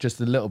get it,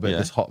 just a little bit of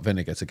this hot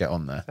vinegar to get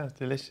on there. Sounds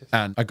delicious.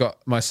 And I got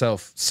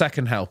myself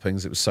second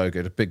helpings. It was so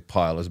good, a big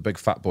pile. I was a big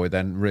fat boy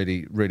then,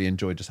 really, really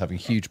enjoyed just having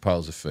huge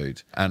piles of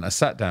food. And I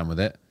sat down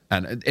with it,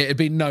 and it had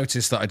been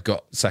noticed that I'd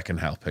got second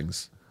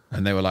helpings.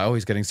 And they were like, oh,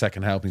 he's getting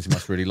second helpings, he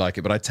must really like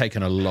it. But I'd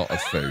taken a lot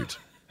of food.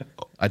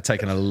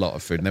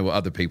 And there were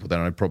other people there,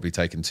 and I'd probably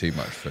taken too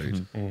much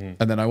food. And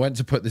then I went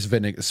to put this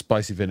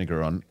spicy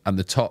vinegar on, and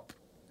the top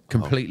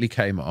completely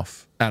came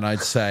off. And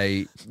I'd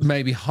say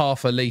maybe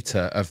half a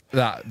litre of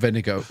that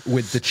vinegar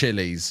with the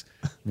chilies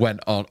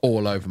went on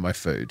all over my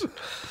food.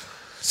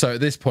 So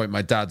at this point,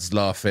 my dad's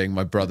laughing,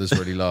 my brother's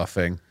really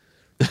laughing.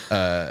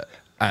 And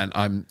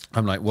I'm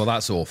like, well,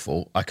 that's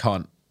awful. I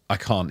can't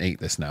eat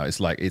this now.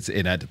 It's like, it's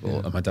inedible.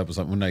 And my dad was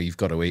like, well, no, you've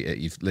got to eat it.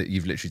 You've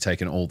literally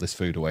taken all this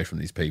food away from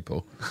these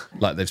people.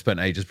 Like, they've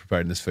spent ages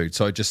preparing this food.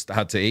 So I just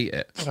had to eat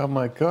it. Oh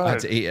my God. I had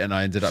to eat it, and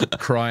I ended up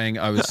crying.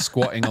 I was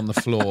squatting on the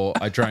floor.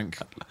 I drank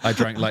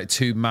like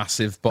 2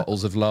 massive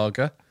bottles of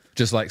lager,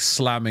 just like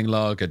slamming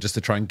lager just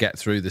to try and get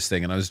through this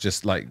thing. And I was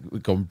just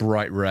like gone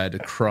bright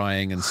red,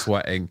 crying and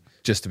sweating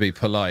just to be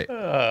polite.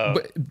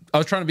 But I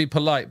was trying to be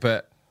polite,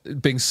 but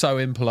being so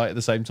impolite at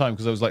the same time,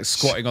 because I was like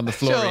squatting on the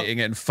floor, eating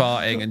it and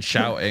farting and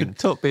shouting.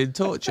 Being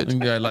tortured.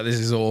 And going like, this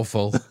is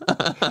awful.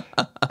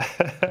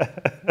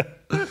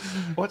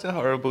 What a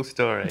horrible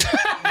story.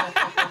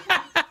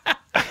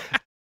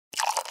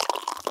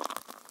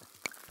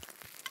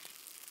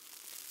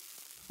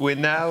 We're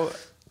now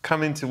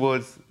coming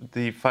towards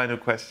the final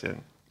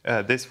question.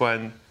 This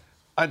one,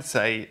 I'd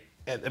say,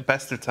 at the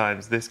best of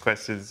times, this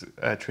question's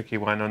a tricky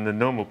one on the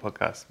normal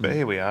podcast. But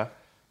here we are.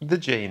 The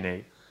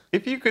genie.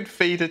 If you could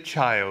feed a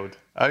child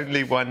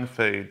only one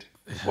food,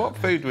 what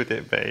food would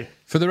it be?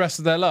 For the rest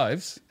of their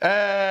lives?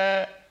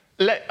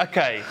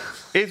 Okay,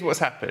 here's what's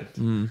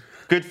happened.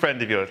 Good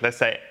friend of yours, let's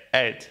say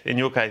Ed, in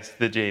your case,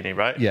 the genie,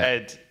 right?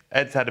 Yeah.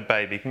 Ed's had a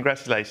baby.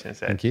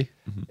 Congratulations, Ed. Thank you.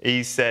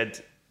 He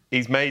said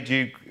he's made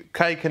you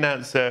cake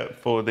announcer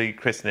for the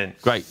christening.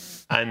 Great.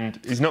 And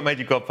he's not made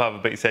you godfather,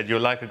 but he said you're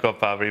like a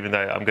godfather, even though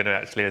I'm going to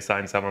actually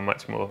assign someone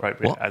much more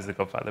appropriate as the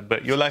godfather.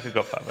 But you're like a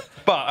godfather.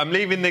 But I'm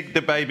leaving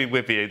the baby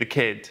with you, the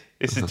kid.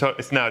 It's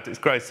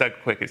grown so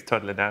quick, it's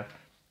toddler now.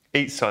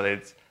 Eats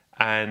solids.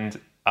 And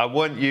I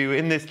want you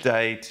in this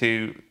day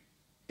to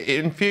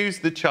infuse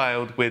the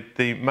child with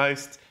the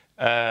most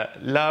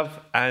love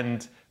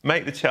and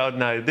make the child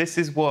know this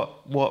is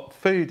what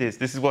food is.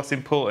 This is what's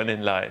important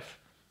in life.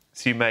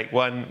 So you make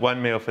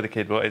one meal for the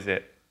kid. What is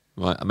it?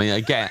 Right. I mean,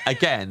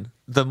 again,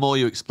 the more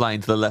you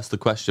explained, the less the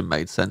question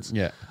made sense.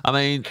 Yeah. I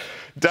mean,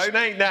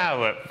 donate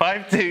now at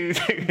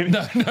 522.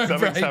 No,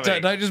 Ray,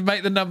 don't just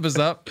make the numbers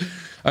up.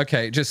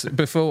 Okay, just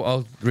before,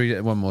 I'll read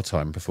it one more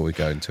time before we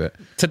go into it.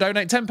 To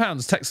donate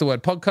 £10, text the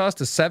word podcast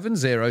to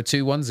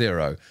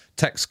 70210.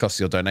 Text costs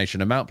your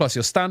donation amount plus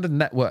your standard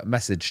network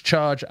message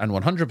charge, and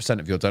 100%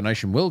 of your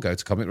donation will go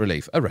to Comic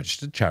Relief, a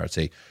registered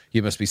charity.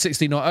 You must be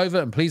 16 or over,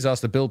 and please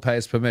ask the bill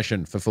payer's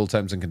permission. For full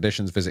terms and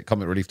conditions, visit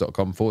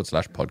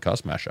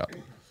comicrelief.com/podcast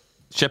mashup.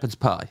 shepherd's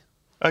pie.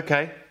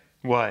 Okay.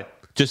 Why?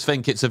 Just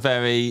think it's a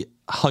very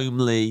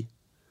homely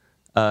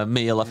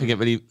meal. I think it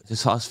really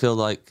just I feel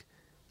like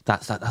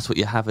that's what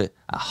you have it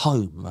at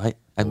home, right?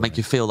 And make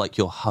you feel like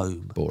you're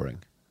home.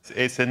 Boring.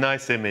 It's a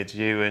nice image,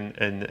 you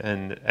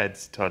and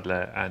Ed's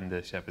toddler and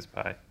the shepherd's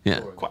pie.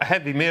 Yeah. Quite a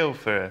heavy meal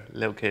for a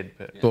little kid.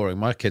 But Boring.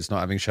 My kid's not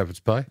having shepherd's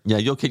pie. Yeah,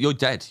 you're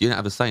dead. You don't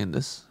have a say in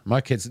this.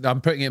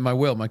 I'm putting it in my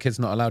will. My kid's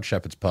not allowed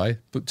shepherd's pie.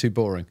 But too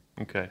boring.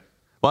 Okay.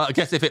 Well, I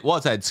guess if it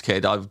was Ed's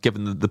kid, I've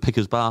given the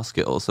picker's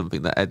basket or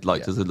something that Ed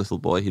liked as a little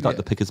boy. He'd like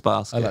the picker's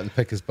basket. I like the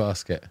picker's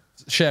basket.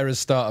 Sharer's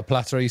starter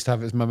platter. I used to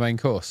have it as my main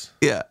course.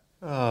 Yeah.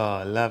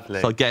 Oh,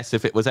 lovely. So I guess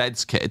if it was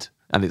Ed's kid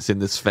and it's in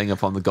this thing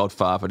upon the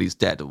Godfather and he's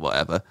dead or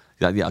whatever,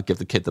 yeah, I'd give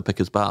the kid the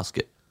picker's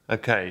basket.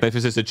 Okay. But if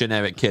it's just a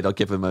generic kid, I'd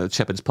give him a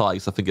shepherd's pie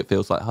because I think it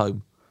feels like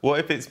home. What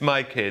if it's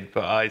my kid,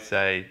 but I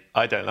say,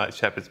 I don't like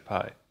shepherd's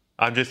pie?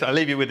 I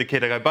leave you with the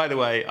kid. I go, by the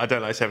way, I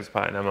don't like shepherd's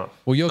pie, and I'm off.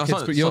 Well, your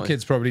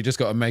kid's probably just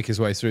got to make his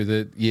way through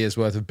the year's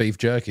worth of beef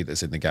jerky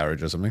that's in the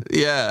garage or something.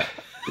 Yeah,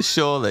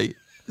 surely.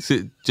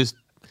 Just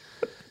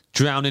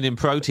drowning in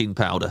protein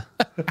powder.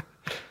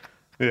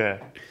 Yeah.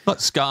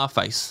 Like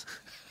Scarface.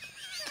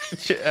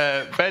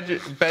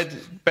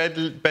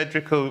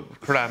 Bedrical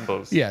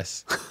preambles.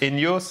 Yes. In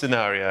your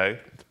scenario,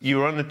 you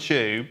were on a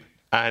tube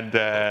and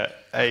there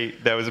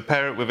was a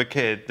parent with a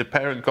kid. The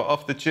parent got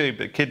off the tube,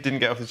 the kid didn't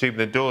get off the tube and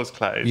the doors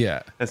closed.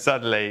 Yeah. And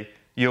suddenly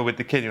you're with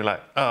the kid and you're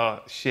like, oh,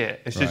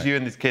 shit. It's just you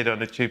and this kid on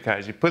the tube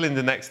carriage. You pull in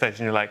the next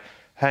station, you're like,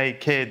 hey,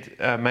 kid,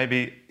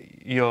 maybe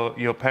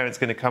your parent's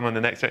going to come on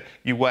the next train.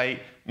 You wait,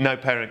 no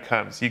parent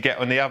comes. You get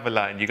on the other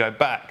line, you go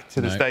back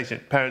to the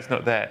station, parent's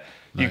not there.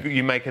 You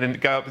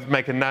go up and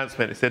make an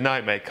announcement. It's a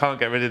nightmare. Can't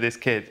get rid of this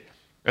kid.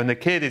 And the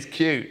kid is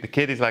cute. The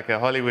kid is like a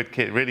Hollywood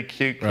kid, really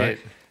cute kid. Right.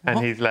 And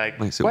he's like,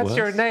 "What's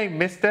your name,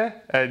 mister?"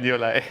 And you're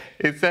like,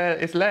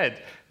 "It's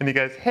Led." And he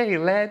goes, "Hey,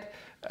 Led,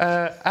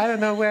 I don't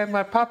know where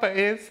my papa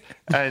is."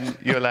 And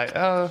you're like,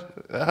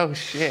 oh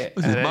shit.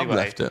 His mum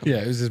left it. Yeah,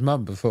 it was his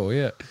mum before,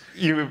 yeah.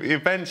 You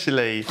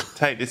eventually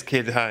take this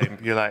kid home.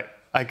 You're like,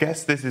 I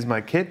guess this is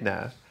my kid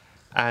now.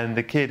 And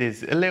the kid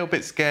is a little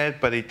bit scared,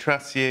 but he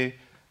trusts you.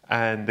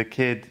 And the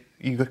kid,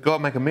 you've got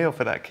to make a meal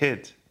for that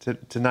kid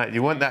tonight.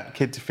 You want that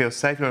kid to feel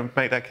safe. You want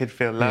to make that kid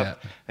feel loved.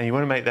 Yeah. And you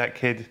want to make that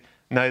kid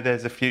know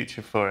there's a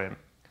future for him.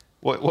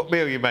 What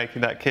meal are you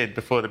making that kid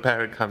before the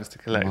parent comes to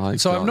collect?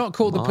 I've not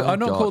called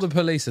the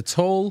police at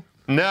all.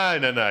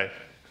 No.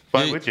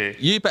 Why would you?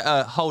 You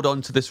better hold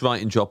on to this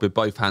writing job with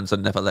both hands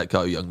and never let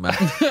go, young man.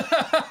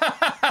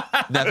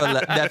 never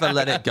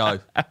let it go.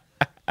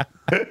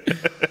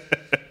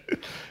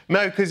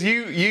 No, because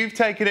you've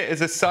taken it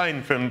as a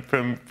sign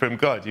from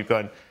God. You've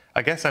gone,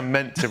 I guess I'm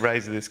meant to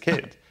raise this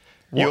kid.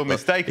 You're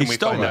mistaken. We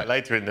find out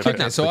later in the book.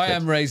 Okay, so I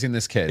am raising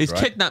this kid. He's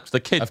kidnapped the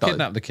kid. I've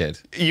kidnapped the kid.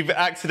 You've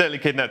accidentally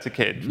kidnapped a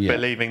kid,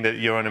 believing that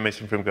you're on a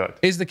mission from God.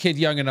 Is the kid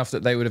young enough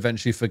that they would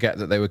eventually forget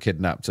that they were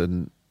kidnapped,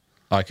 and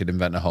I could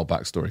invent a whole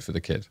backstory for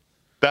the kid?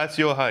 That's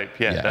your hope.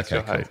 Yeah, that's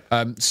your hope.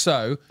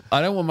 So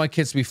I don't want my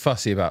kids to be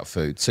fussy about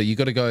food. So you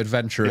got to go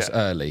adventurous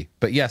early.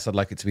 But yes, I'd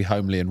like it to be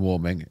homely and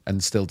warming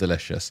and still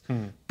delicious.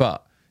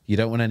 But you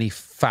don't want any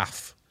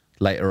faff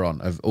later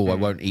on of, I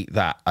won't eat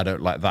that. I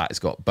don't like that. It's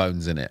got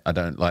bones in it. I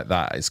don't like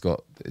that.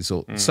 It's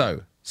all.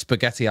 So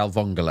spaghetti al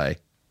vongole.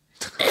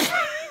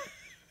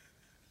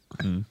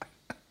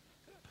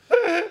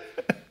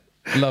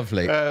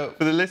 Lovely. For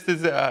the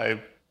listeners at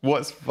home,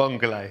 what's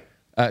vongole?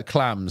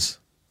 Clams.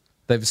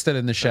 They're still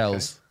in the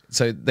shells. Okay.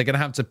 So they're going to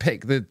have to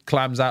pick the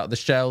clams out of the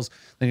shells.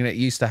 They're going to get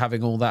used to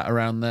having all that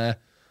around there,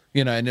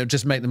 and it'll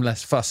just make them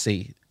less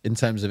fussy in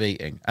terms of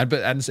eating. And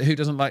who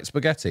doesn't like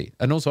spaghetti?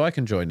 And also I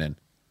can join in.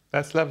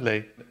 That's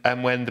lovely.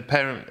 And when the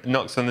parent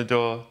knocks on the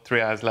door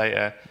 3 hours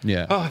later,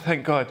 oh,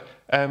 thank God,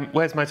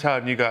 where's my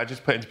child? And you go, I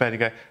just put him to bed.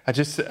 And you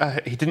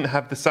go, he didn't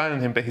have the sign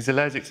on him, but he's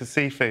allergic to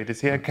seafood. Is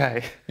he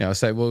okay? Yeah, I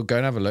say, well, go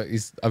and have a look.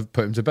 I've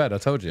put him to bed, I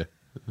told you.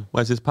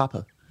 Where's his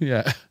papa?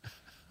 Yeah.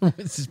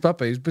 It's his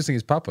papa. He's missing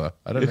his papa.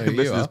 I don't know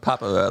who you are. His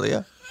papa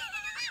earlier.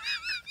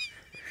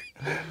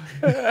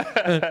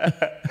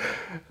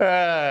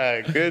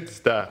 Good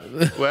stuff.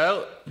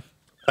 Well,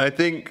 I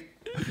think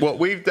what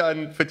we've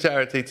done for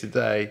charity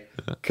today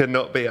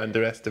cannot be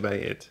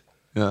underestimated.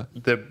 Yeah.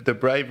 The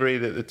bravery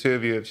that the two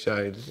of you have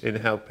shown in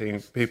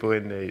helping people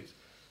in need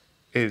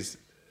is,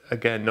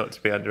 again, not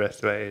to be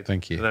underestimated.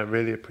 Thank you. And I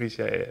really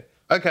appreciate it.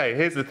 Okay,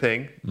 here's the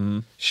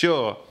thing.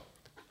 Sure,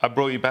 I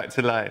brought you back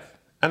to life,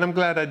 and I'm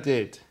glad I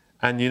did.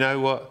 And you know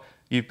what?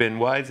 You've been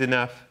wise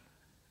enough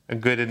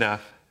and good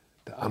enough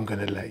that I'm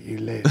going to let you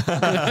live.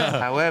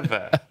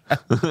 However,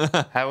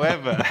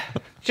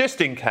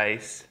 just in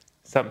case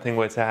something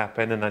were to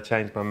happen and I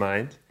changed my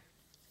mind,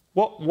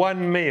 what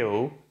one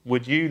meal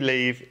would you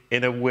leave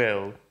in a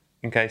will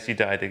in case you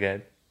died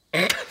again?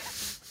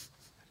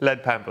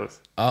 Lead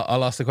Pambles.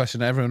 I'll ask the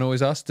question everyone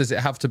always asks. Does it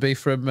have to be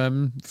from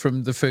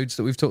the foods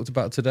that we've talked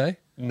about today?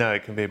 No,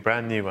 it can be a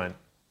brand new one.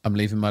 I'm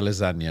leaving my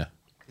lasagna.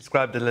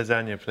 Describe the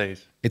lasagna,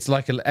 please. It's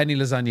like any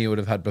lasagna you would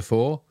have had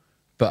before,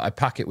 but I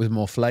pack it with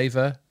more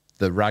flavour.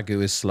 The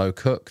ragu is slow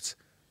cooked.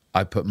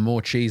 I put more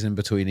cheese in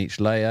between each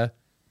layer.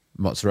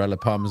 Mozzarella,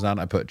 parmesan.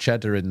 I put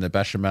cheddar in the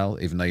bechamel,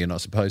 even though you're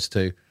not supposed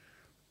to.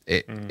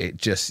 It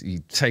just, you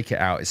take it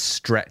out, it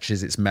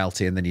stretches, it's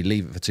melty, and then you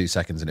leave it for 2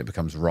 seconds and it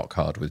becomes rock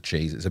hard with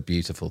cheese. It's a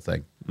beautiful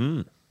thing.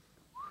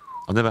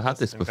 I've never had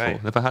this before.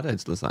 Never had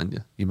Ed's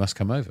lasagna. You must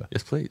come over.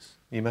 Yes, please.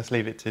 You must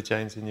leave it to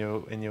James in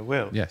your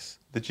will. Yes.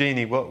 The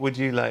genie, what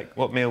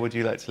meal would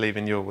you like to leave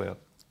in your will?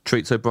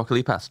 Chorizo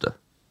broccoli pasta.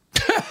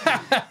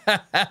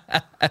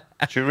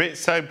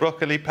 Chorizo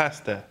broccoli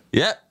pasta.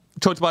 Yeah,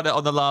 talked about it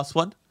on the last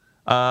one.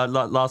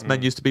 Last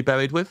menus to be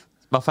buried with.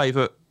 My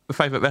favourite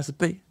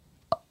recipe.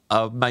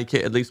 I make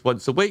it at least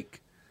once a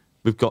week.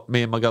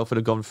 Me and my girlfriend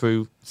have gone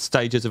through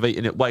stages of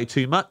eating it way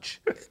too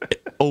much.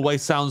 It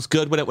always sounds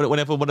good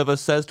whenever one of us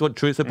says, do you want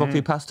chorizo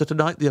broccoli pasta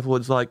tonight? The other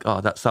one's like, oh,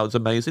 that sounds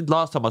amazing.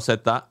 Last time I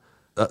said that,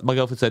 my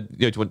girlfriend said,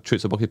 do you want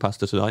chorizo broccoli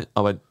pasta tonight?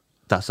 I went,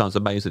 that sounds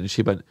amazing. And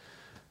she went,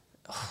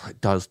 oh, it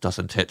does,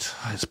 doesn't it?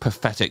 It's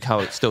pathetic how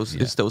it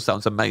still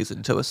sounds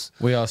amazing to us.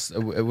 We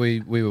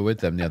were with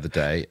them the other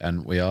day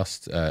and we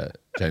asked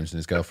James and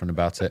his girlfriend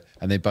about it,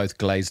 and they both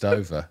glazed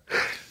over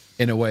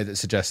in a way that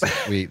suggested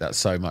we eat that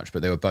so much,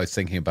 but they were both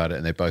thinking about it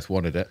and they both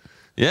wanted it.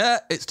 Yeah,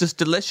 it's just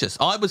delicious.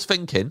 I was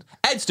thinking,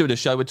 Ed's doing a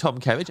show with Tom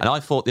Kerridge, and I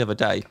thought the other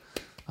day,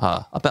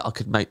 I bet I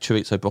could make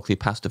chorizo broccoli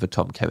pasta for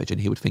Tom Kerridge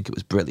and he would think it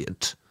was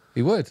brilliant.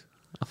 He would?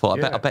 I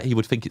thought, I bet he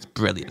would think it's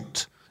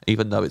brilliant,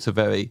 even though it's a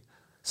very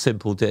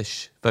simple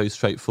dish, very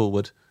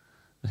straightforward.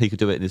 He could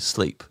do it in his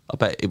sleep. I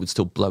bet it would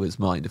still blow his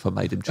mind if I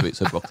made him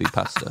chorizo broccoli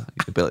pasta.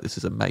 He'd be like, this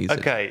is amazing.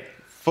 Okay,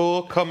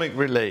 for comic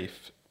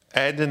relief,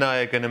 Ed and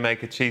I are going to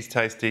make a cheese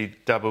toasty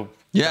double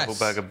double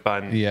burger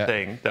bun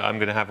thing that I'm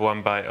going to have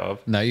one bite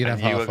of. No, you'd have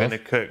half. You are going to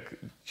cook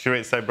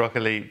chorizo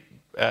broccoli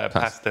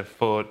pasta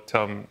for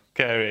Tom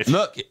Kerridge.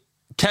 Look,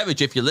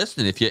 Kerridge, if you're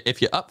listening,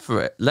 if you're up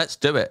for it, let's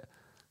do it.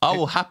 I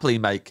will happily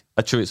make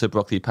a chorizo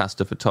broccoli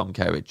pasta for Tom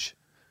Kerridge.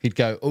 He'd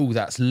go, "Oh,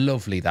 that's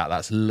lovely.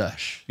 That's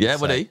lush." Yeah,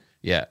 would he?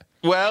 Yeah.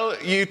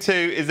 Well, you two,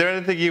 is there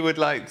anything you would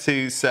like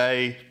to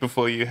say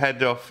before you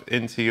head off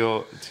into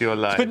your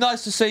life? It's been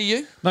nice to see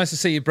you. Nice to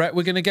see you, Brett.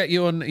 We're going to get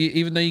you on,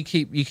 even though you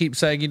keep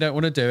saying you don't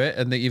want to do it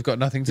and that you've got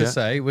nothing to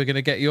say. We're going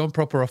to get you on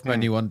proper off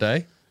menu one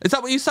day. Is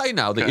that what you say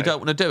now, that you don't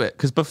want to do it?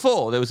 Because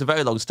before, there was a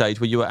very long stage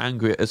where you were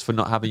angry at us for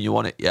not having you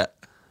on it yet.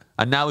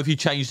 And now have you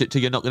changed it to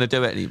you're not going to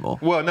do it anymore?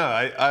 Well, no,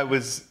 I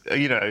was,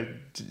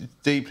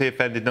 deeply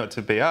offended not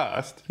to be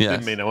asked. Yes.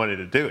 Didn't mean I wanted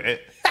to do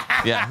it.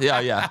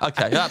 Yeah.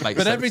 Okay, that makes sense.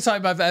 But every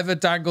time I've ever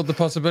dangled the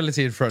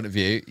possibility in front of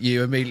you,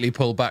 you immediately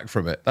pull back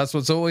from it. That's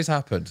what's always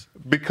happened.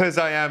 Because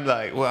I am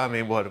like, well, I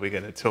mean, what are we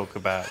going to talk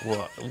about?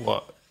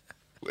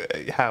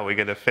 How are we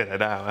going to fit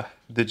an hour?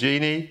 The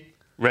Genie,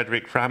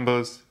 Redrick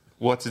Frambles,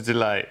 what a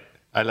delight.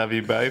 I love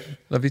you both.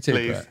 Love you too,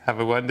 Please Brett.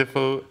 have a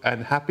wonderful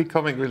and happy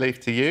comic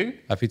relief to you.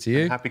 Happy to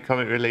you. Happy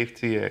comic relief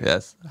to you.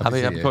 Yes,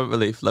 happy comic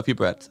relief. Love you,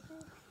 Brett.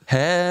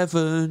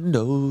 Heaven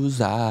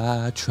knows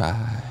I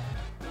tried.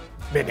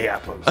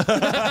 Minneapolis.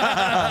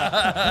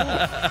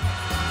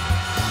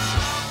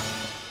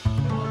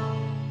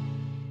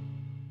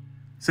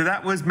 So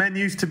that was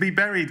Menus to be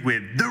Buried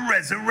with The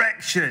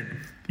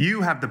Resurrection.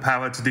 You have the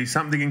power to do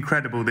something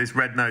incredible this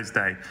Red Nose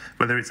Day.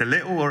 Whether it's a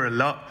little or a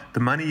lot,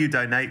 the money you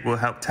donate will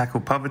help tackle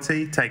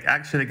poverty, take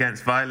action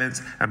against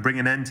violence, and bring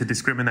an end to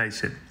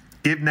discrimination.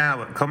 Give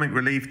now at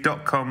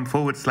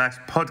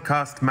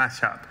comicrelief.com/podcast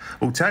mashup.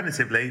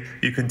 Alternatively,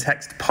 you can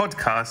text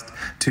podcast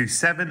to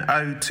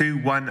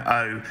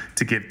 70210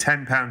 to give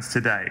 £10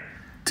 today.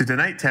 To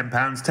donate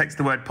 £10, text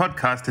the word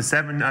podcast to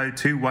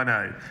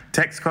 70210.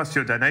 Text costs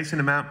your donation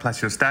amount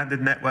plus your standard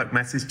network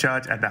message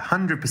charge, and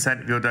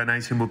 100% of your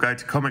donation will go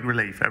to Comic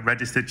Relief, a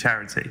registered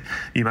charity.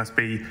 You must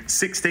be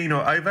 16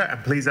 or over,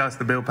 and please ask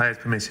the bill payer's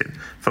permission.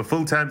 For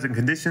full terms and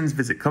conditions,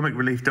 visit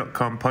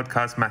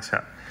comicrelief.com/podcast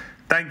mashup.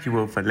 Thank you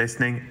all for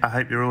listening. I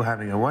hope you're all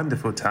having a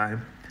wonderful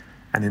time.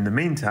 And in the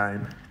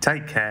meantime,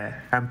 take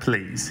care and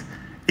please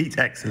eat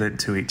excellent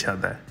to each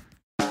other.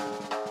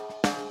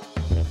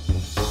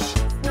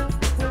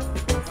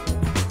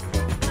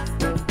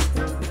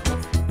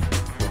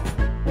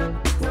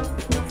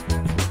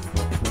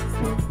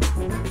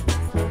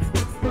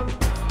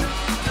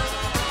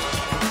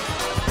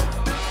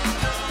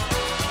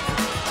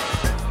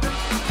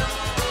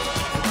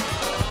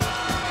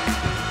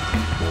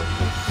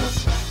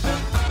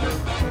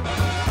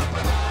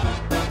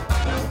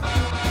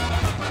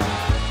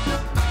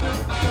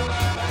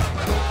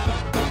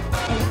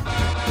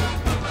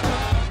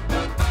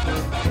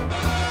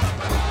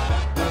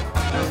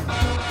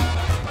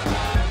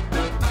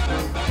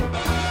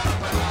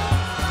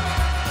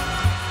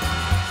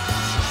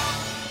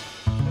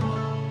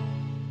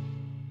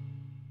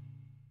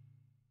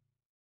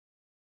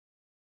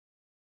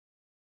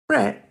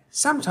 Brett,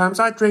 sometimes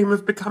I dream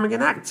of becoming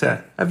an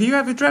actor. Have you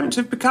ever dreamt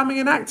of becoming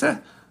an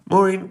actor?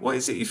 Maureen, what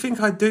is it you think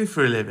I do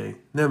for a living?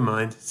 Never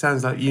mind,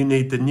 sounds like you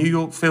need the New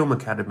York Film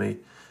Academy.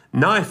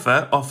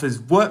 NYFA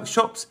offers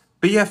workshops,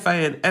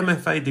 BFA and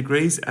MFA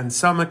degrees and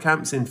summer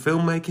camps in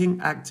filmmaking,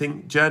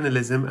 acting,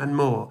 journalism and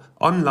more,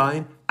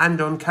 online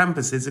and on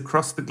campuses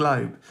across the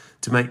globe.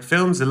 To make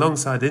films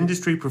alongside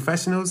industry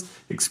professionals,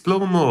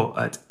 explore more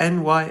at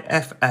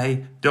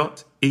nyfa.edu.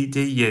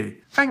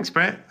 Thanks,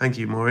 Brett. Thank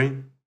you,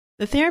 Maureen.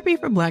 The Therapy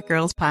for Black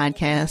Girls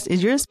podcast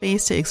is your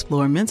space to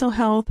explore mental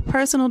health,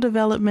 personal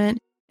development,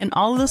 and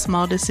all of the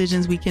small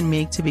decisions we can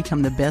make to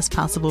become the best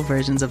possible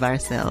versions of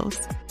ourselves.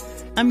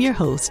 I'm your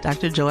host,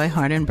 Dr. Joy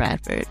Harden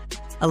Bradford,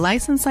 a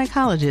licensed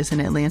psychologist in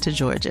Atlanta,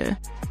 Georgia,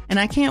 and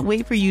I can't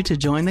wait for you to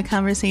join the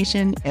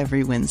conversation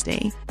every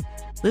Wednesday.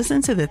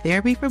 Listen to the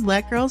Therapy for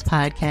Black Girls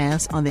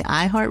podcast on the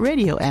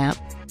iHeartRadio app,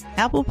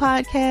 Apple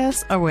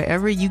Podcasts, or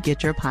wherever you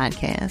get your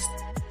podcasts.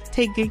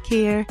 Take good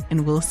care,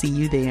 and we'll see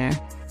you there.